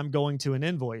started, I'm going to an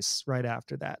invoice right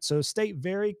after that? So state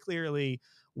very clearly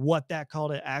what that call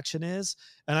to action is.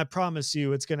 And I promise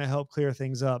you, it's going to help clear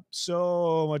things up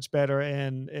so much better,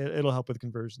 and it'll help with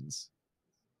conversions.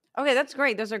 Okay, that's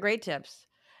great. Those are great tips.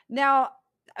 Now,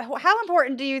 how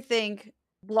important do you think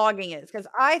blogging is? Because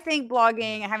I think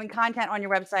blogging and having content on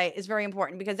your website is very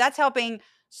important, because that's helping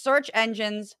search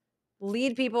engines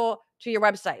lead people to your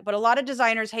website. But a lot of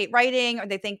designers hate writing, or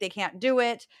they think they can't do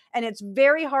it. And it's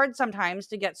very hard sometimes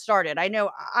to get started. I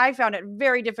know I found it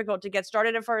very difficult to get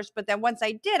started at first, but then once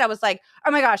I did, I was like,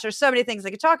 oh my gosh, there's so many things I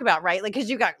could talk about, right? Like, because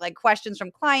you got like questions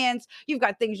from clients, you've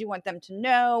got things you want them to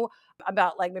know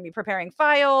about, like maybe preparing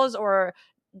files or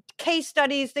case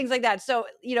studies, things like that. So,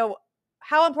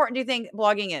 how important do you think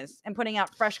blogging is and putting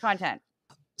out fresh content?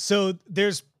 So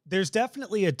there's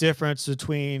definitely a difference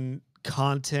between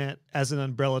content as an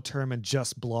umbrella term and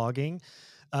just blogging.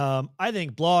 I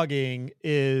think blogging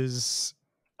is,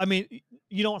 I mean,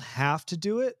 you don't have to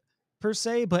do it per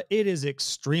se, but it is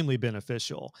extremely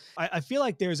beneficial. I feel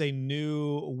like there's a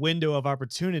new window of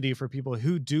opportunity for people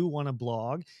who do want to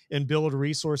blog and build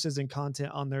resources and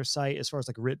content on their site, as far as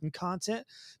like written content,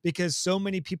 because so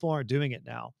many people aren't doing it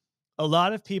now. A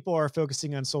lot of people are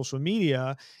focusing on social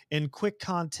media and quick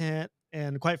content,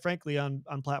 and quite frankly on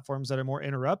platforms that are more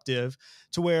interruptive,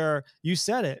 to where you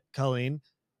said it, Colleen,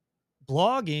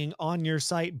 blogging on your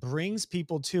site brings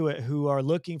people to it who are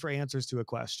looking for answers to a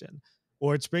question,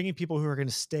 or it's bringing people who are going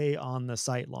to stay on the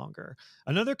site longer.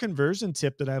 Another conversion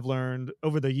tip that I've learned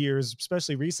over the years,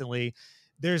 especially recently,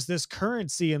 there's this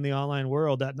currency in the online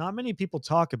world that not many people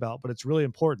talk about, but it's really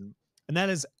important. And that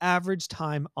is average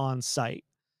time on site.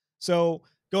 So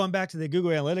going back to the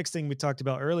Google Analytics thing we talked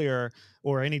about earlier,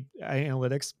 or any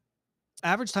analytics,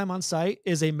 average time on site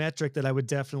is a metric that I would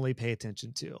definitely pay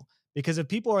attention to. Because if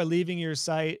people are leaving your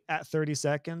site at 30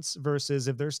 seconds versus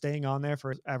if they're staying on there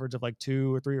for an average of like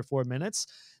 2 or 3 or 4 minutes,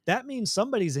 that means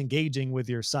somebody's engaging with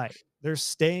your site. They're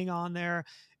staying on there.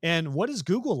 And what is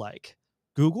Google like?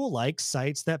 Google likes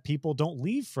sites that people don't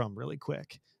leave from really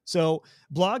quick. So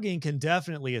blogging can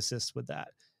definitely assist with that.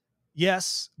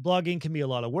 Yes, blogging can be a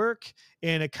lot of work.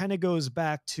 And it kind of goes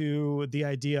back to the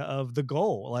idea of the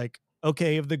goal. Like,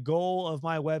 okay, if the goal of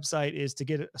my website is to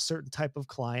get a certain type of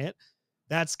client,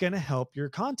 that's going to help your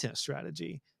content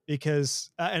strategy.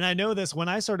 Because, and I know this, when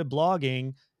I started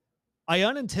blogging, I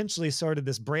unintentionally started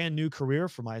this brand new career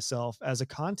for myself as a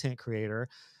content creator.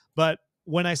 But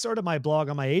when I started my blog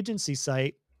on my agency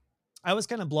site, I was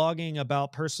kind of blogging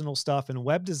about personal stuff and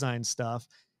web design stuff,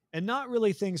 and not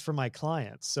really things for my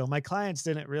clients. So my clients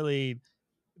didn't really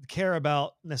care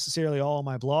about necessarily all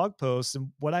my blog posts. And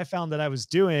what I found that I was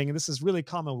doing, and this is really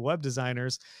common with web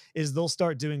designers, is they'll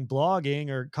start doing blogging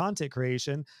or content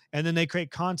creation, and then they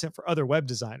create content for other web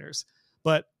designers.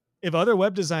 But if other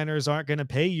web designers aren't going to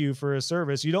pay you for a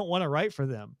service, you don't want to write for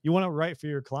them. You want to write for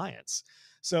your clients.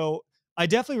 So I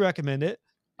definitely recommend it.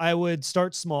 I would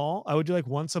start small. I would do like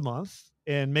once a month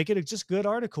and make it a just good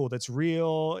article that's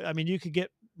real. I mean, you could get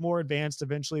more advanced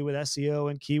eventually with SEO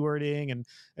and keywording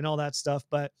and all that stuff,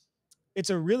 but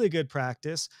it's a really good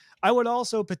practice. I would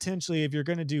also potentially, if you're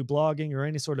going to do blogging or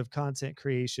any sort of content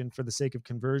creation for the sake of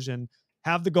conversion,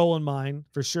 have the goal in mind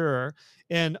for sure.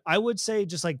 And I would say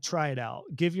just like try it out.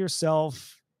 Give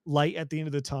yourself light at the end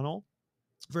of the tunnel.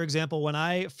 For example, when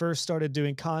I first started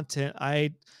doing content,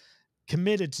 I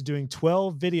committed to doing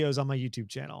 12 videos on my YouTube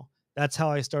channel. That's how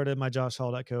I started my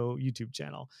joshhall.co YouTube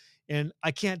channel. And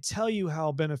I can't tell you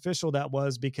how beneficial that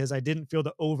was because I didn't feel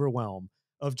the overwhelm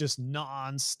of just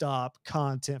nonstop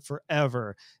content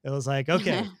forever. It was like,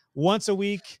 okay, once a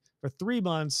week for 3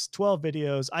 months, 12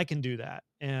 videos, I can do that.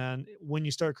 And when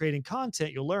you start creating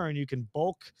content, you'll learn you can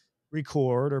bulk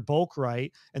record or bulk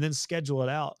write and then schedule it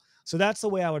out. So that's the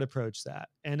way I would approach that.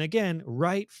 And again,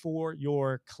 write for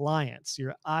your clients,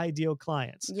 your ideal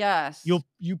clients. Yes.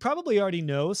 You probably already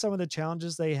know some of the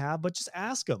challenges they have, but just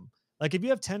ask them. Like if you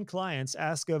have 10 clients,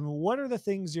 ask them, what are the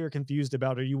things you're confused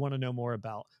about or you want to know more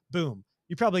about? Boom.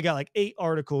 You probably got like 8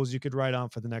 articles you could write on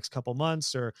for the next couple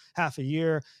months or half a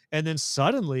year. And then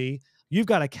suddenly you've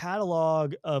got a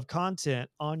catalog of content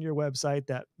on your website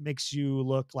that makes you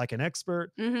look like an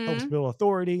expert, helps Mm-hmm. build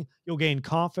authority. You'll gain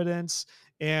confidence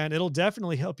and it'll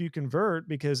definitely help you convert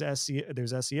because there's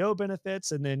SEO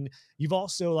benefits. And then you've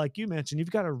also, like you mentioned,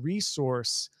 you've got a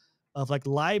resource of like a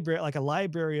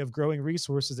library of growing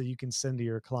resources that you can send to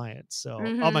your clients. So,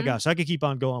 oh my Mm-hmm. gosh, I could keep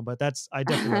on going, but I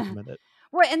definitely recommend it.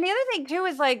 Right. And the other thing too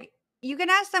is like you can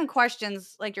ask them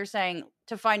questions, like you're saying,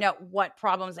 to find out what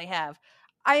problems they have.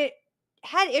 I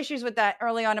had issues with that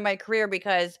early on in my career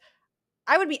because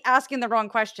I would be asking the wrong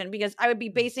question because I would be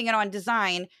basing it on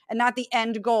design and not the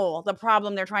end goal, the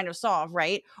problem they're trying to solve,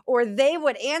 right? Or they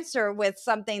would answer with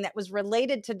something that was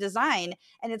related to design.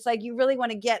 And it's like you really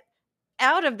want to get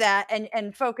out of that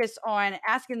and focus on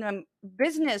asking them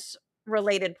business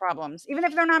related problems. Even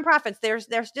if they're nonprofits,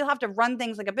 they still have to run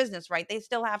things like a business, right? They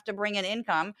still have to bring in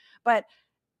income, but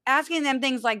asking them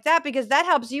things like that because that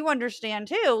helps you understand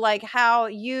too, like how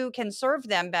you can serve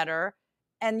them better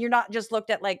and you're not just looked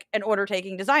at like an order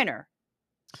taking designer.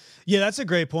 Yeah, that's a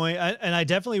great point. And I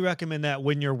definitely recommend that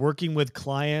when you're working with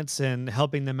clients and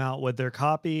helping them out with their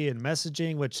copy and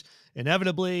messaging, which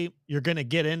inevitably you're going to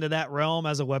get into that realm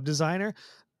as a web designer.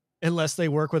 Unless they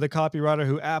work with a copywriter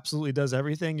who absolutely does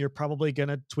everything, you're probably going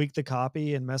to tweak the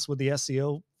copy and mess with the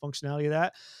SEO functionality of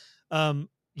that.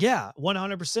 Yeah,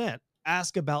 100%.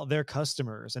 Ask about their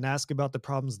customers and ask about the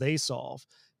problems they solve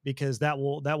because that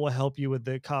will help you with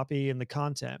the copy and the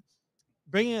content.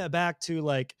 Bringing it back to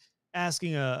like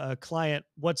asking a client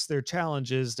what's their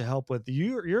challenges to help with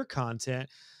your content,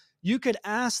 you could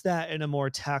ask that in a more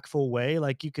tactful way.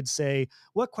 Like you could say,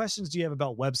 what questions do you have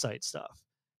about website stuff?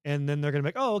 And then they're going to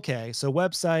be like, oh, okay. So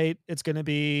website, it's going to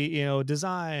be,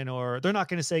 design, or they're not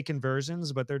going to say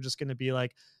conversions, but they're just going to be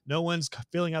like, no one's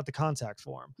filling out the contact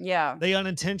form. Yeah. They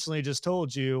unintentionally just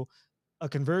told you a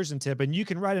conversion tip. And you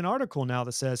can write an article now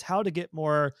that says how to get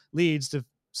more leads to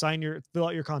fill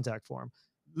out your contact form.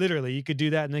 Literally, you could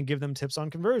do that and then give them tips on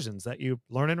conversions that you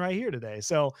learning right here today.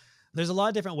 So there's a lot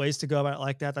of different ways to go about it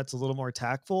like that. That's a little more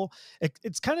tactful.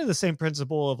 It's kind of the same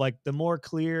principle of like the more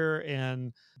clear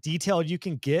and detailed you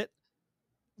can get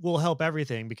will help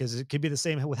everything because it could be the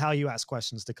same with how you ask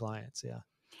questions to clients. Yeah.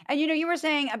 And you were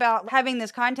saying about having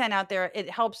this content out there, it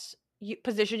helps you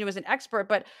position you as an expert,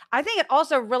 but I think it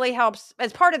also really helps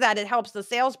as part of that, it helps the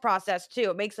sales process too.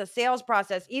 It makes the sales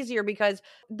process easier because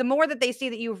the more that they see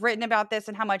that you've written about this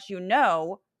and how much you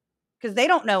know, because they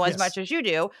don't know as much Yes. as you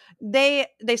do, they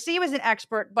see you as an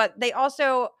expert, but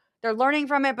they're learning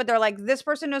from it, but they're like, this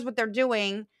person knows what they're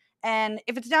doing. And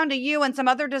if it's down to you and some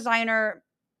other designer,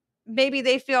 maybe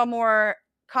they feel more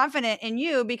confident in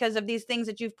you because of these things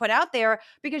that you've put out there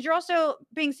because you're also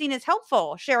being seen as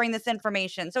helpful sharing this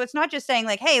information. So it's not just saying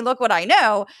like, hey, look what I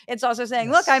know. It's also saying,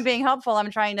 look, I'm Yes. being helpful. I'm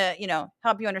trying to,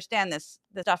 help you understand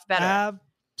the stuff better.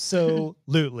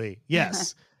 Absolutely.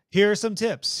 Yes. Here are some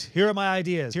tips. Here are my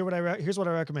ideas. Here's what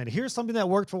I recommend. Here's something that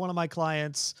worked for one of my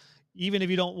clients. Even if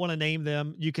you don't want to name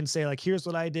them, you can say like, here's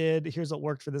what I did. Here's what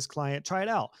worked for this client. Try it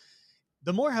out.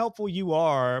 The more helpful you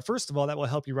are, first of all, that will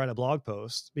help you write a blog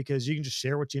post because you can just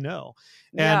share what you know.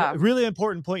 And Yeah. a really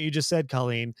important point you just said,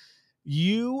 Colleen,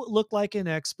 you look like an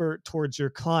expert towards your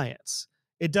clients.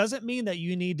 It doesn't mean that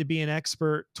you need to be an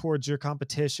expert towards your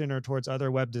competition or towards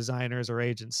other web designers or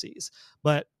agencies.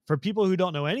 But for people who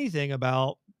don't know anything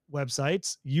about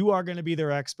websites, you are going to be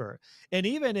their expert. And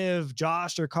even if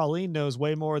Josh or Colleen knows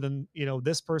way more than,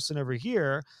 this person over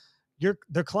here,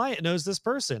 the client knows this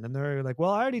person and they're like,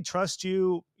 well, I already trust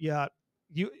you. Yeah.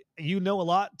 You know a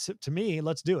lot to me.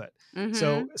 Let's do it.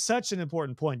 So Mhm. such an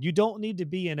important point. You don't need to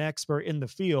be an expert in the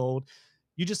field.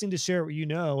 You just need to share what you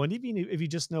know. And even if you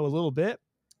just know a little bit,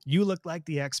 you look like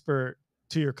the expert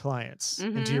to your clients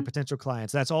and to your Mhm. potential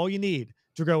clients. That's all you need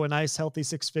to grow a nice, healthy,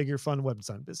 six-figure fun web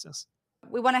design business.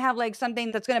 We want to have like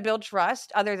something that's going to build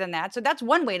trust other than that. So that's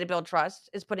one way to build trust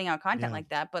is putting out content Yeah. like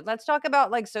that. But let's talk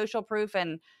about like social proof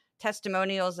and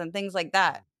testimonials and things like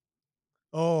that.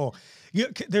 Oh, yeah.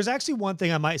 There's actually one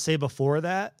thing I might say before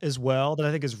that as well that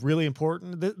I think is really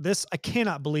important. This, I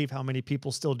cannot believe how many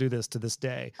people still do this to this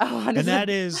day. Oh, and And is it that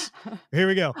is, here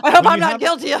we go. I hope When I'm you not have,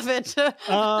 guilty of it.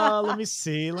 let me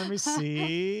see. Let me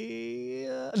see.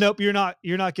 Nope, you're not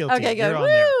guilty. Okay, You're good. on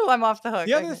there. Woo! I'm off the hook.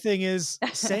 The other Okay. thing is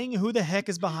saying who the heck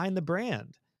is behind the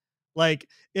brand. Like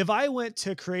if I went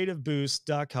to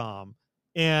creativeboost.com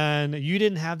and you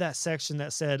didn't have that section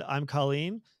that said I'm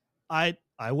Colleen,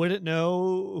 I wouldn't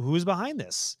know who's behind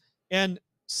this. And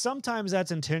sometimes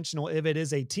that's intentional if it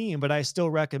is a team, but I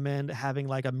still recommend having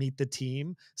like a meet the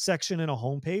team section in a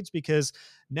homepage because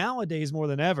nowadays more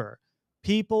than ever,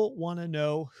 people want to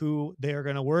know who they're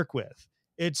going to work with.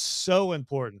 It's so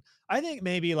important. I think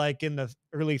maybe like in the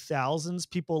early thousands,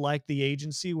 people liked the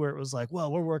agency where it was like,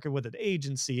 well, we're working with an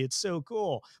agency. It's so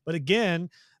cool. But again,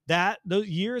 that those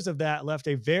years of that left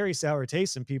a very sour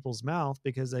taste in people's mouth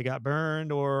because they got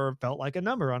burned or felt like a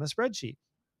number on a spreadsheet.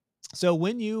 So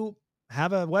when you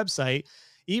have a website,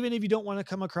 even if you don't want to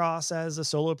come across as a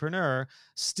solopreneur,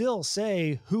 still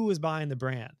say who is behind the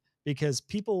brand because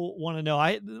people want to know.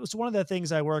 It's one of the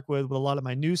things I work with a lot of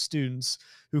my new students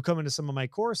who come into some of my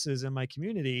courses in my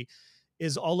community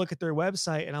is I'll look at their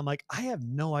website and I'm like, I have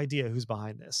no idea who's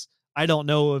behind this. I don't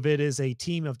know if it is a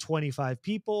team of 25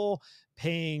 people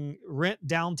paying rent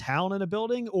downtown in a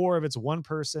building or if it's one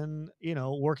person,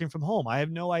 working from home. I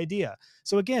have no idea.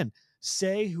 So again,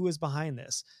 say who is behind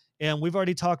this. And we've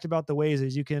already talked about the ways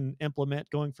that you can implement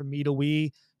going from me to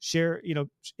we. Share,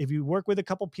 if you work with a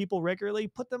couple people regularly,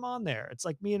 put them on there. It's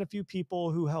like me and a few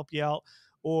people who help you out,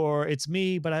 or it's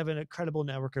me, but I have an incredible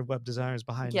network of web designers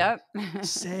behind me. Yep.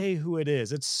 Say who it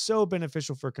is. It's so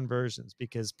beneficial for conversions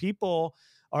because people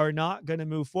are not going to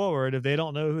move forward if they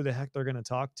don't know who the heck they're going to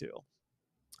talk to.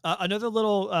 Another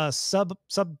little sub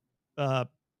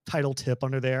title tip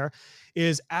under there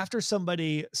is after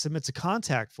somebody submits a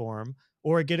contact form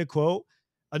or a get a quote,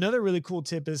 another really cool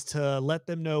tip is to let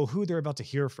them know who they're about to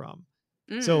hear from.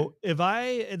 Mm. So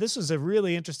this was a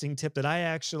really interesting tip that I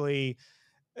actually,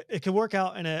 it can work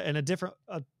out in a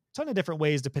ton of different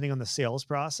ways depending on the sales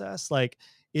process. Like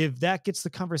if that gets the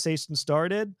conversation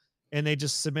started and they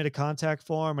just submit a contact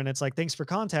form and it's like, thanks for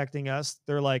contacting us.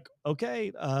 They're like,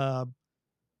 okay,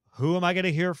 who am I going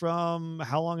to hear from?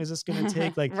 How long is this going to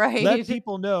take? Like, let Right.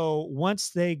 people know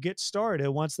once they get started,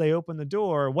 once they open the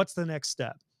door, what's the next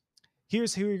step?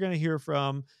 Here's who you're going to hear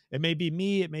from. It may be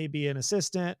me, it may be an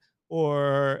assistant,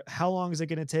 or how long is it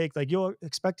going to take? Like, you'll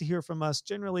expect to hear from us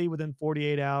generally within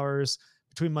 48 hours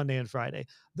between Monday and Friday.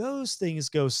 Those things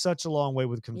go such a long way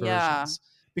with Yeah. conversions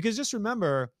because just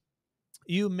remember,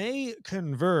 you may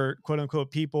convert quote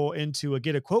unquote people into a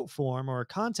get a quote form or a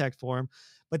contact form,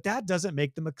 but that doesn't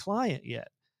make them a client yet.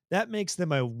 That makes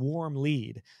them a warm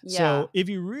lead. Yeah. So if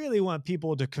you really want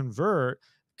people to convert,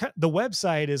 the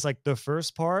website is like the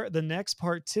first part. The next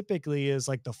part typically is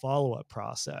like the follow-up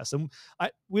process. And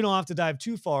we don't have to dive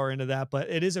too far into that, but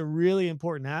it is a really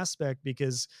important aspect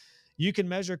because you can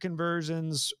measure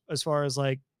conversions as far as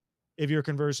like if your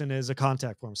conversion is a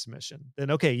contact form submission,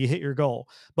 then okay, you hit your goal.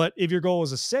 But if your goal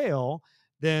is a sale,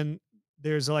 then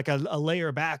there's like a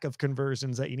layer back of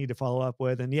conversions that you need to follow up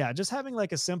with. And yeah, just having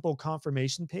like a simple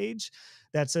confirmation page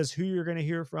that says who you're going to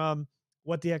hear from,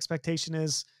 what the expectation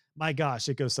is. My gosh,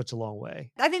 it goes such a long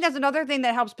way. I think that's another thing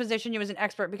that helps position you as an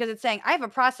expert because it's saying, I have a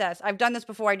process. I've done this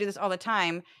before. I do this all the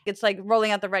time. It's like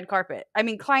rolling out the red carpet. I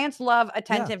mean, clients love Yeah.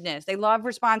 attentiveness. They love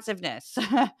responsiveness.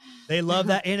 They love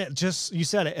that. And it just, you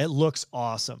said it, it looks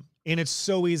awesome. And it's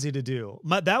so easy to do.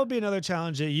 That would be another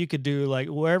challenge that you could do, like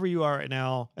wherever you are right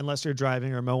now, unless you're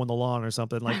driving or mowing the lawn or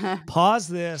something, like pause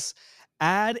this,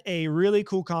 add a really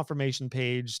cool confirmation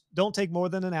page. Don't take more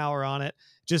than an hour on it.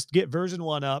 Just get version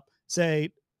 1 up. Say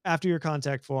after your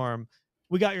contact form,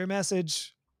 we got your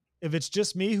message. If it's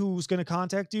just me who's going to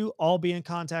contact you, I'll be in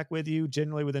contact with you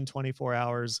generally within 24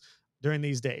 hours during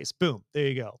these days. Boom. There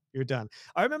you go. You're done.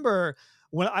 I remember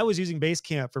when I was using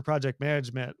Basecamp for project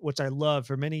management, which I loved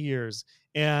for many years,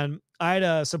 and I had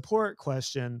a support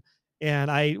question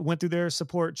and I went through their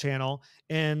support channel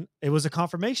and it was a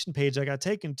confirmation page I got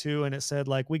taken to. And it said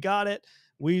like, we got it.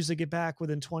 We usually get back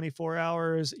within 24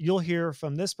 hours. You'll hear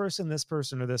from this person,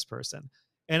 or this person.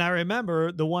 And I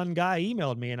remember the one guy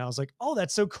emailed me and I was like, oh,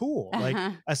 that's so cool. Like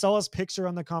I saw his picture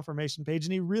on the confirmation page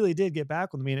and he really did get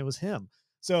back with me and it was him.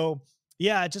 So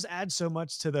yeah, it just adds so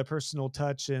much to the personal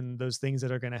touch and those things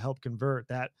that are going to help convert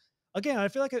that. Again, I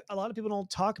feel like a lot of people don't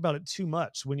talk about it too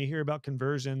much when you hear about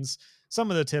conversions. Some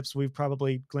of the tips we've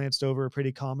probably glanced over are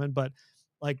pretty common, but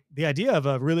like the idea of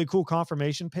a really cool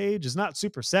confirmation page is not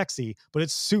super sexy, but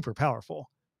it's super powerful.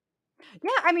 Yeah,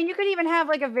 I mean, you could even have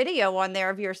like a video on there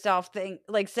of yourself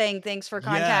like saying thanks for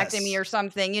contacting me Yes. or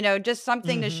something, just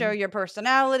something to show Mhm. your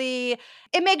personality.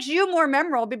 It makes you more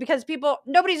memorable because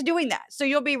nobody's doing that. So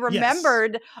you'll be Yes.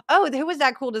 remembered. Oh, who was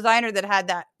that cool designer that had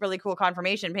that really cool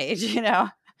confirmation page, you know?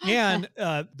 And,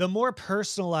 the more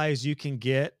personalized you can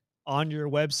get on your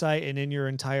website and in your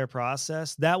entire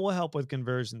process, that will help with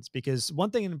conversions because one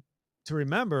thing to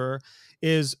remember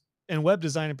is in web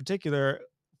design in particular,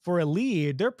 for a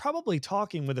lead, they're probably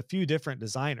talking with a few different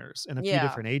designers and a few Yeah.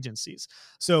 different agencies.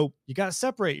 So you got to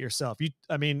separate yourself.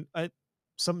 I mean,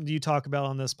 something you talk about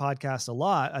on this podcast a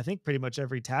lot. I think pretty much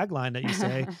every tagline that you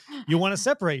say, you want to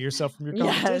separate yourself from your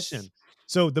Yes. competition.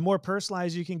 So the more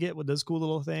personalized you can get with those cool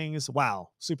little things, wow,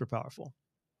 super powerful.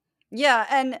 Yeah,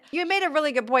 and you made a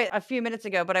really good point a few minutes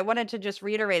ago, but I wanted to just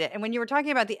reiterate it. And when you were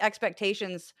talking about the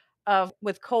expectations of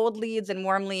with cold leads and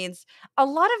warm leads, a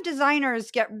lot of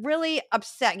designers get really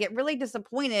upset, get really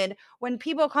disappointed when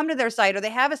people come to their site or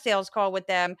they have a sales call with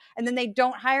them and then they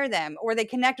don't hire them, or they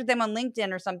connect with them on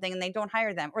LinkedIn or something and they don't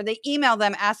hire them, or they email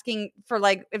them asking for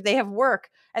like if they have work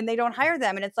and they don't hire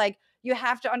them. And it's like you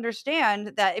have to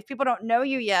understand that if people don't know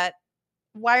you yet,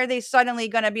 why are they suddenly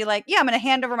going to be like, yeah, I'm going to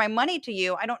hand over my money to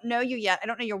you? I don't know you yet. I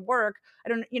don't know your work. I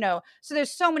don't, so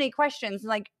there's so many questions.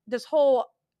 Like this whole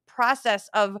process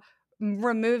of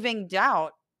removing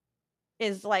doubt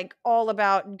is like all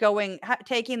about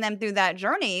taking them through that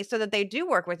journey so that they do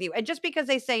work with you. And just because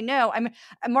they say no, I'm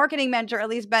a marketing mentor, at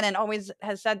least Bennett always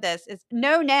has said this, is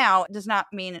no now does not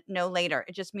mean no later.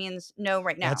 It just means no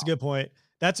right That's a now. good point.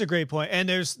 That's a great point. And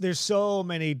there's so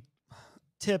many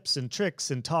tips and tricks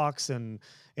and talks and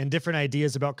different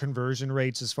ideas about conversion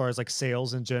rates as far as like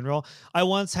sales in general. I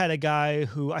once had a guy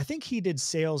who I think he did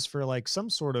sales for like some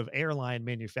sort of airline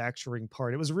manufacturing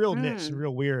part. It was real niche and Mm,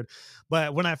 real weird.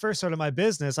 But when I first started my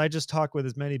business, I just talked with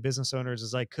as many business owners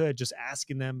as I could, just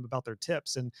asking them about their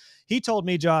tips. And he told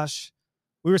me, Josh,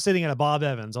 we were sitting at a Bob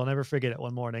Evans. I'll never forget it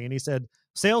one morning. And he said,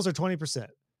 sales are 20%.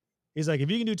 He's like,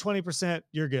 if you can do 20%,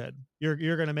 you're good.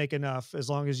 You're going to make enough as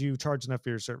long as you charge enough for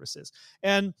your services.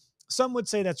 And some would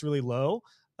say that's really low.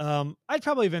 I'd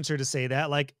probably venture to say that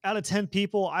like out of 10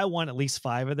 people, I want at least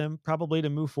 5 of them probably to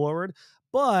move forward.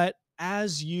 But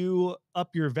as you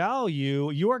up your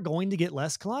value, you are going to get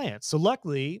less clients. So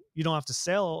luckily, you don't have to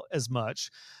sell as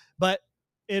much. But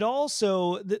it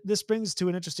also, this brings to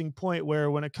an interesting point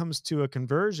where when it comes to a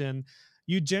conversion,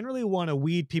 you generally want to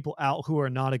weed people out who are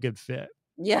not a good fit.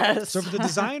 So yes. for the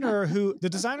designer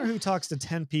who talks to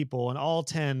 10 people and all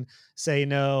 10 say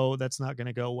no, that's not going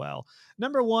to go well.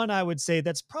 Number one, I would say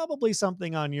that's probably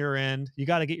something on your end. You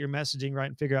got to get your messaging right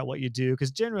and figure out what you do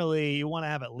because generally you want to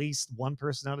have at least one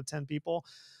person out of 10 people.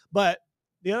 But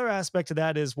the other aspect of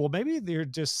that is, well, maybe they're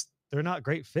not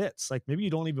great fits. Like maybe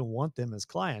you don't even want them as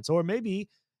clients, or maybe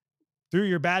through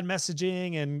your bad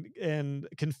messaging and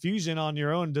confusion on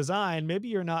your own design, maybe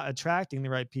you're not attracting the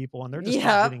right people and they're just not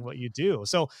Yep. getting what you do.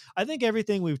 So I think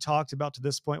everything we've talked about to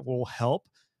this point will help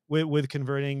with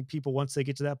converting people once they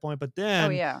get to that point. But Oh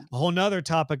then yeah. a whole nother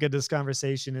topic of this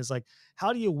conversation is like,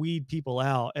 how do you weed people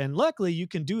out? And luckily you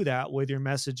can do that with your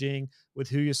messaging, with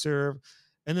who you serve,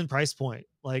 and then price point.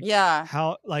 Yeah.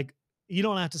 Like you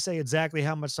don't have to say exactly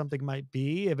how much something might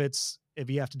be if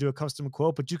you have to do a custom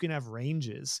quote, but you can have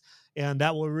ranges and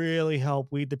that will really help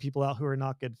weed the people out who are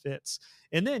not good fits.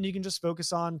 And then you can just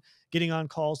focus on getting on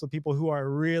calls with people who are a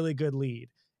really good lead.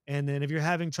 And then if you're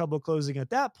having trouble closing at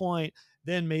that point,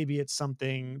 then maybe it's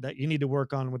something that you need to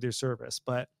work on with your service.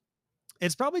 But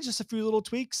it's probably just a few little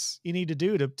tweaks you need to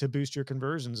do to boost your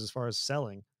conversions as far as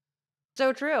selling.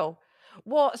 So true.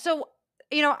 Well, so,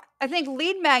 I think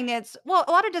lead magnets, well,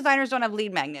 a lot of designers don't have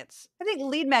lead magnets. I think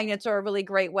lead magnets are a really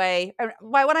great way.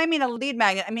 By what I mean a lead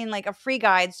magnet, I mean like a free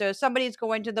guide. So somebody's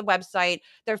going to the website,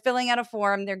 they're filling out a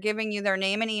form, they're giving you their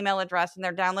name and email address, and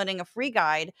they're downloading a free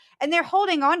guide, and they're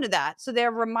holding on to that. So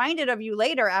they're reminded of you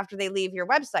later after they leave your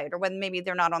website or when maybe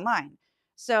they're not online.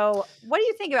 So, what do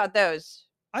you think about those?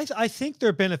 I think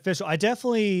they're beneficial. I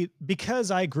definitely,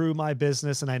 because I grew my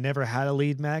business and I never had a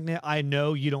lead magnet, I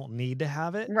know you don't need to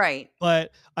have it. Right.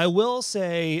 But I will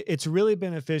say it's really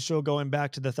beneficial going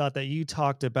back to the thought that you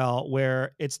talked about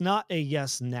where it's not a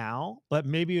yes now, but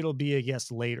maybe it'll be a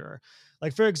yes later.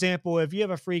 Like, for example, if you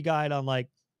have a free guide on like,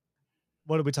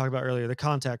 what did we talk about earlier? The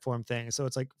contact form thing. So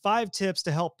it's like 5 tips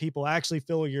to help people actually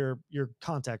fill your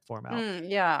contact form out.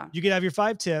 Yeah. You could have your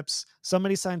 5 tips,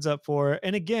 somebody signs up for it.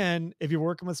 And again, if you're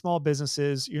working with small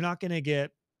businesses, you're not going to get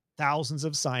thousands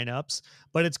of signups,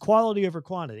 but it's quality over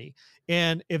quantity.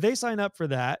 And if they sign up for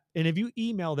that, and if you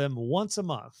email them once a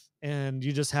month and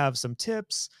you just have some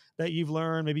tips that you've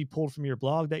learned, maybe pulled from your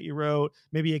blog that you wrote,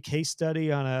 maybe a case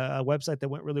study on a website that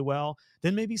went really well,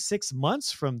 then maybe 6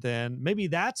 months from then, maybe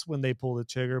that's when they pull the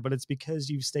trigger, but it's because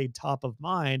you've stayed top of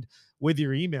mind with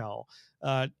your email.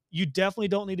 You definitely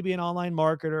don't need to be an online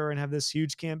marketer and have this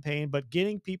huge campaign, but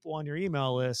getting people on your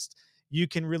email list, you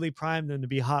can really prime them to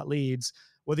be hot leads.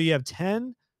 Whether you have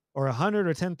 10 or 100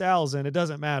 or 10,000, it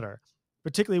doesn't matter,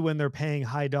 particularly when they're paying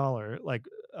high dollar, like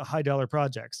high dollar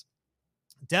projects.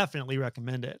 Definitely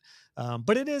recommend it.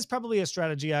 But it is probably a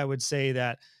strategy, I would say,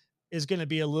 that is going to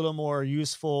be a little more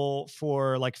useful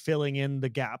for like filling in the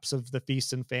gaps of the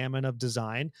feast and famine of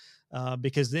design.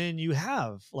 Because then you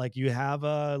have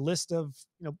a list of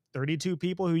 32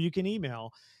 people who you can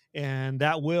email, and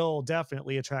that will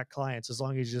definitely attract clients as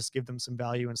long as you just give them some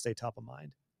value and stay top of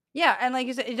mind. Yeah, and like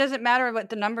you said, it doesn't matter what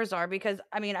the numbers are because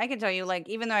I mean, I can tell you, like,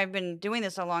 even though I've been doing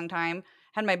this a long time,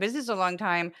 had my business a long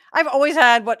time, I've always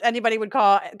had what anybody would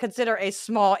consider a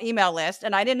small email list,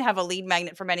 and I didn't have a lead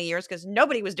magnet for many years because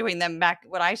nobody was doing them back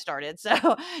when I started.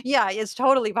 So yeah, it's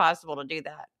totally possible to do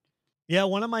that. Yeah,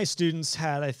 one of my students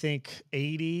had, I think,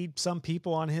 80 some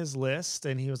people on his list,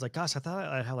 and he was like, "Gosh, I thought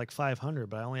I'd have like 500,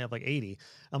 but I only have like 80."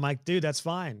 I'm like, "Dude, that's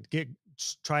fine.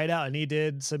 Try it out." And he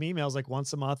did some emails like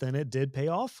once a month, and it did pay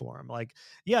off for him. Like,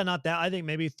 yeah, not that. I think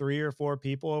maybe 3 or 4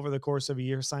 people over the course of a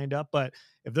year signed up, but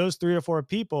if those 3 or 4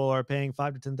 people are paying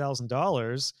 $5,000 to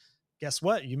 $10,000, guess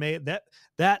what? You may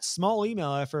that small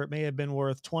email effort may have been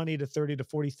worth 20 to 30 to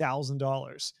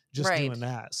 $40,000 just Right. doing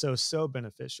that. So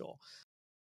beneficial.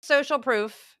 Social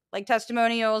proof, like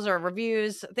testimonials or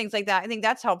reviews, things like that. I think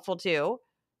that's helpful too.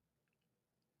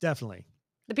 Definitely.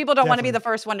 The people don't want to be Definitely. the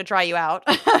first one to try you out.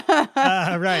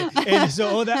 Right. And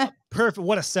so, that perfect.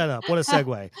 What a setup. What a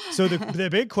segue. So the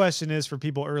big question is for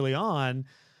people early on,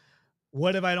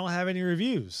 what if I don't have any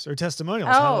reviews or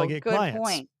testimonials? How do I Oh, get good clients?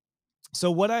 point.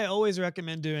 So what I always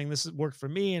recommend doing, this has worked for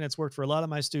me and it's worked for a lot of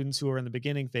my students who are in the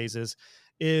beginning phases,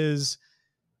 is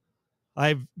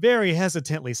I very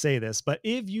hesitantly say this, but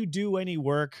if you do any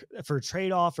work for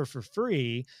trade off or for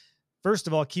free, first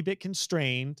of all, keep it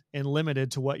constrained and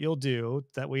limited to what you'll do.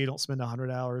 That way you don't spend 100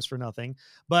 hours for nothing,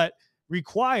 but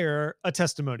require a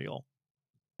testimonial.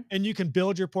 And you can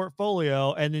build your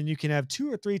portfolio, and then you can have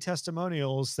 2 or 3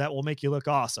 testimonials that will make you look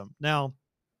awesome. Now,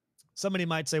 somebody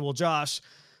might say, well, Josh,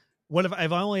 what if I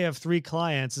only have 3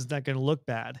 clients? Is that going to look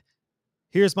bad?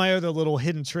 Here's my other little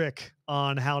hidden trick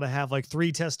on how to have like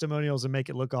 3 testimonials and make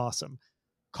it look awesome.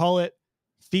 Call it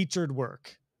featured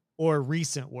work or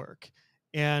recent work.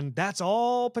 And that's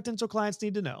all potential clients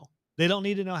need to know. They don't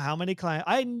need to know how many clients.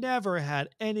 I never had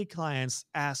any clients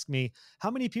ask me,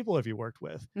 how many people have you worked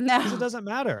with? Because it No. doesn't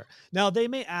matter. Now, they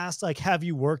may ask, like, have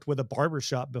you worked with a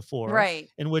barbershop before? Right.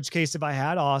 In which case, if I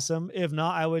had, awesome. If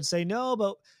not, I would say no.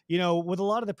 But, with a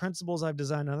lot of the principles I've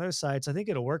designed on other sites, I think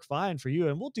it'll work fine for you.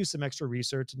 And we'll do some extra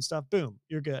research and stuff. Boom,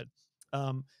 you're good.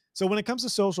 So when it comes to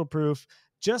social proof,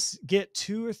 just get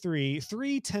 2 or 3.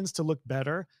 3 tends to look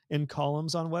better in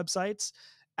columns on websites.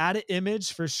 Add an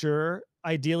image for sure.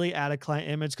 Ideally, add a client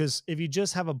image, because if you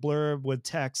just have a blurb with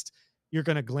text, you're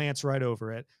going to glance right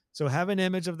over it. So have an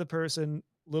image of the person,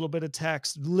 little bit of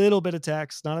text,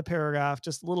 not a paragraph,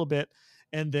 just a little bit.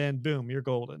 And then boom, you're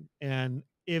golden. And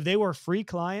if they were free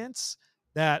clients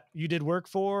that you did work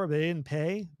for, they didn't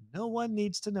pay, no one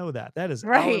needs to know that. That is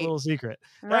our Right. little secret.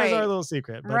 That is our Right. little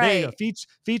secret. But there you go. Right.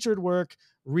 Featured work,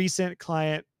 recent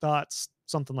client thoughts,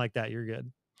 something like that. You're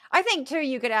good. I think too,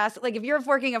 you could ask, like, if you're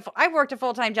working I worked a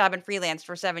full-time job and freelance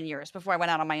for 7 years before I went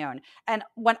out on my own. And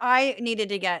when I needed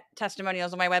to get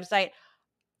testimonials on my website,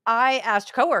 I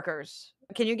asked coworkers,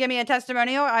 "Can you give me a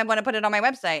testimonial? I want to put it on my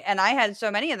website." And I had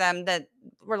so many of them that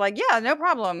were like, "Yeah, no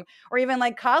problem." Or even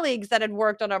like colleagues that had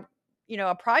worked on a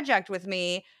project with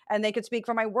me and they could speak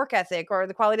for my work ethic or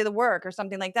the quality of the work or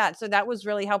something like that. So that was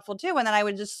really helpful too. And then I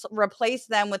would just replace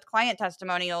them with client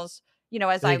testimonials,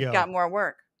 as There you I go. got more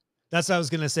work. That's what I was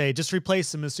gonna say. Just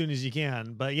replace them as soon as you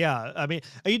can. But yeah, I mean,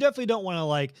 you definitely don't want to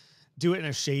like do it in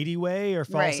a shady way or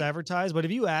false Right. advertise. But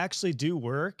if you actually do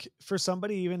work for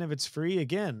somebody, even if it's free,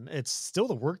 again, it's still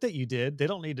the work that you did. They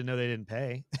don't need to know they didn't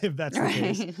pay if that's the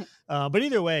case. Right. But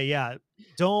either way, yeah,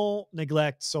 don't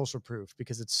neglect social proof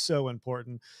because it's so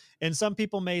important. And some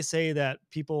people may say that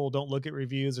people don't look at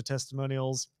reviews or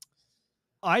testimonials.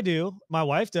 I do. My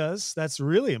wife does. That's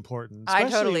really important, I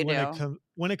especially totally do.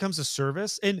 when it comes to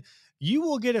service. And you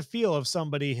will get a feel if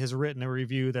somebody has written a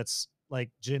review that's like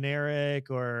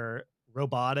generic or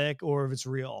robotic or if it's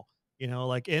real.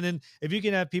 Like, and then if you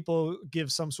can have people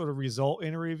give some sort of result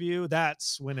in a review,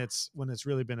 that's when it's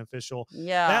really beneficial. That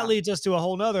Yeah. leads us to a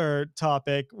whole nother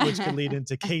topic, which can lead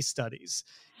into case studies.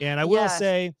 And I will Yes.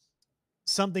 say,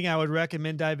 something I would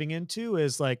recommend diving into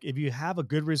is, like, if you have a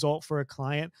good result for a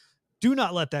client, do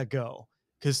not let that go.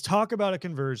 Because talk about a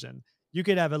conversion. You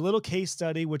could have a little case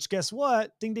study, which, guess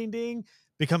what? Ding, ding, ding,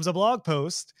 becomes a blog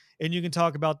post. And you can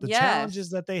talk about the challenges Yes.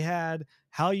 that they had,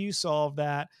 how you solved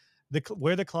that,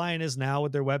 where the client is now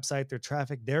with their website, their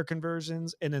traffic, their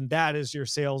conversions. And then that is your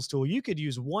sales tool. You could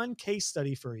use one case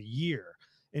study for a year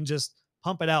and just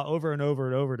pump it out over and over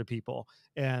and over to people.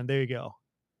 And there you go.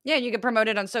 Yeah, you can promote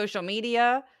it on social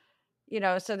media,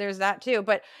 so there's that too.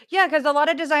 But yeah, because a lot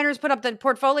of designers put up the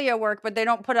portfolio work, but they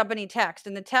don't put up any text.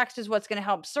 And the text is what's going to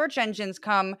help search engines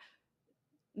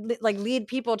lead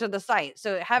people to the site.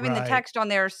 So having the Right. text on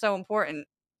there is so important.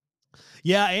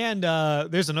 Yeah, and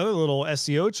there's another little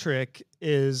SEO trick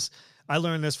is, I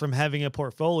learned this from having a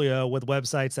portfolio with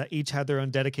websites that each had their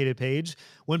own dedicated page.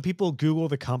 When people Google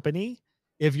the company,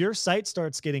 if your site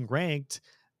starts getting ranked,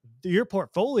 your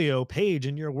portfolio page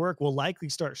and your work will likely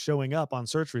start showing up on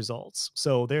search results.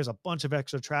 So there's a bunch of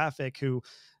extra traffic who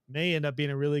may end up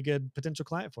being a really good potential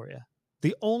client for you.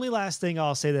 The only last thing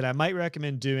I'll say that I might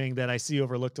recommend doing that I see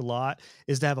overlooked a lot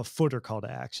is to have a footer call to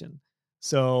action.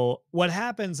 So what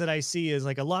happens that I see is,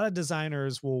 like, a lot of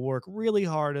designers will work really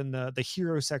hard in the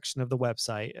hero section of the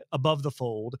website above the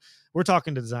fold. We're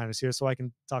talking to designers here, so I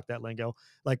can talk that lingo.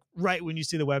 Like, right when you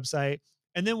see the website,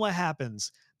 and then what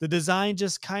happens? The design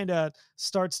just kind of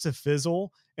starts to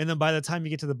fizzle, and then by the time you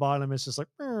get to the bottom, it's just like,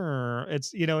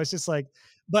 it's just like.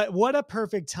 But what a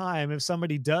perfect time if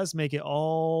somebody does make it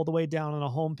all the way down on a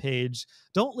homepage.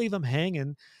 Don't leave them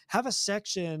hanging. Have a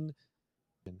section,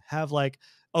 have, like,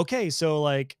 okay, so,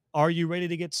 like, are you ready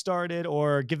to get started,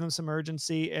 or give them some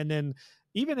urgency. And then,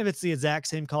 even if it's the exact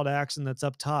same call to action that's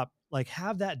up top, like,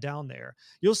 have that down there.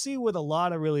 You'll see with a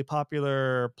lot of really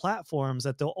popular platforms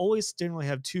that they'll always generally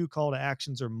have two call to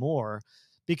actions or more,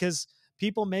 because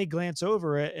people may glance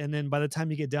over it, and then by the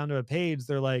time you get down to a page,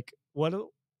 they're like,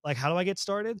 like, how do I get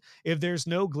started? If there's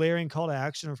no glaring call to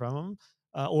action from them,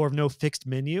 or no fixed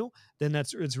menu, then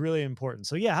it's really important.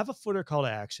 So yeah, have a footer call to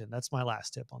action. That's my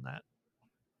last tip on that.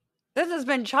 This has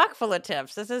been chock full of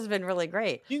tips. This has been really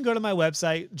great. You can go to my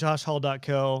website,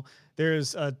 joshhall.co.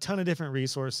 There's a ton of different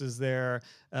resources there.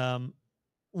 Um,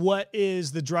 what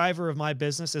is the driver of my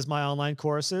business is my online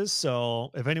courses.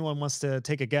 So if anyone wants to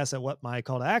take a guess at what my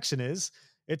call to action is,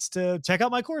 it's to check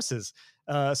out my courses.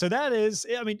 So that is,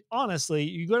 I mean, honestly,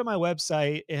 you go to my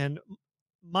website, and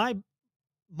my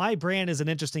my brand is an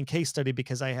interesting case study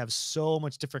because I have so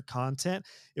much different content.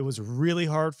 It was really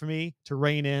hard for me to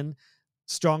rein in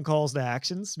strong calls to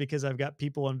actions because I've got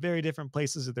people in very different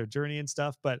places of their journey and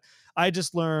stuff. But I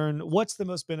just learn what's the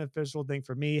most beneficial thing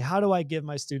for me. How do I give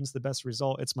my students the best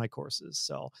result? It's my courses.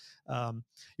 So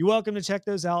you're welcome to check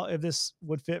those out if this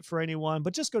would fit for anyone.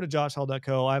 But just go to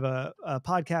joshhall.co. I have a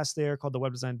podcast there called the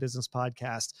Web Design Business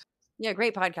Podcast. Yeah,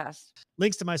 great podcast.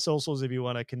 Links to my socials if you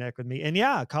want to connect with me. And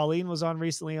yeah, Colleen was on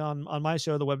recently on my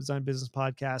show, the Web Design Business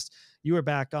Podcast. You were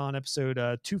back on episode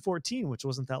 214, which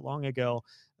wasn't that long ago.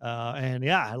 And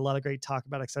yeah, I had a lot of great talk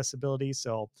about accessibility.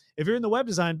 So if you're in the web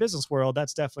design business world,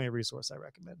 that's definitely a resource I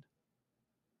recommend.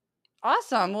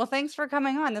 Awesome. Well, thanks for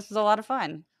coming on. This was a lot of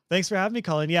fun. Thanks for having me,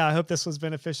 Colleen. Yeah, I hope this was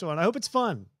beneficial, and I hope it's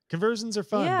fun. Conversions are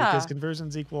fun because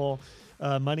conversions equal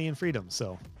money and freedom.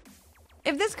 So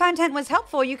if this content was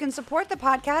helpful, you can support the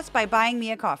podcast by buying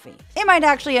me a coffee. It might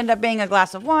actually end up being a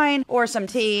glass of wine or some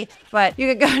tea, but you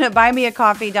could go to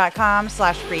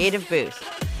buymeacoffee.com/creativeboost.